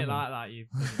thought mean you'd it have like that. You.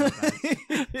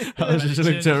 I was just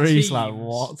looked at Reese like,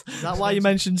 what? Is that why you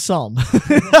mentioned Son?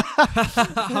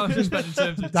 I was just meant in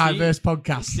terms of diverse teams,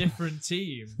 podcast. different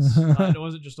teams. Like, it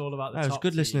wasn't just all about the No, it's top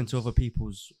good listening to teams. other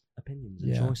people's opinions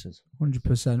and Yeah. choices.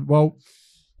 100%. Well,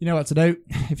 you know what to do.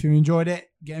 If you enjoyed it,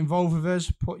 get involved with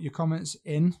us. Put your comments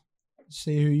in.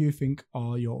 See who you think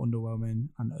are your underwhelming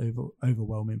and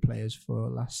overwhelming players for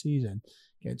last season.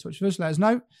 Get in touch with us. Let us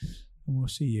know. And we'll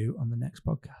see you on the next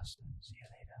podcast. See you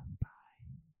later.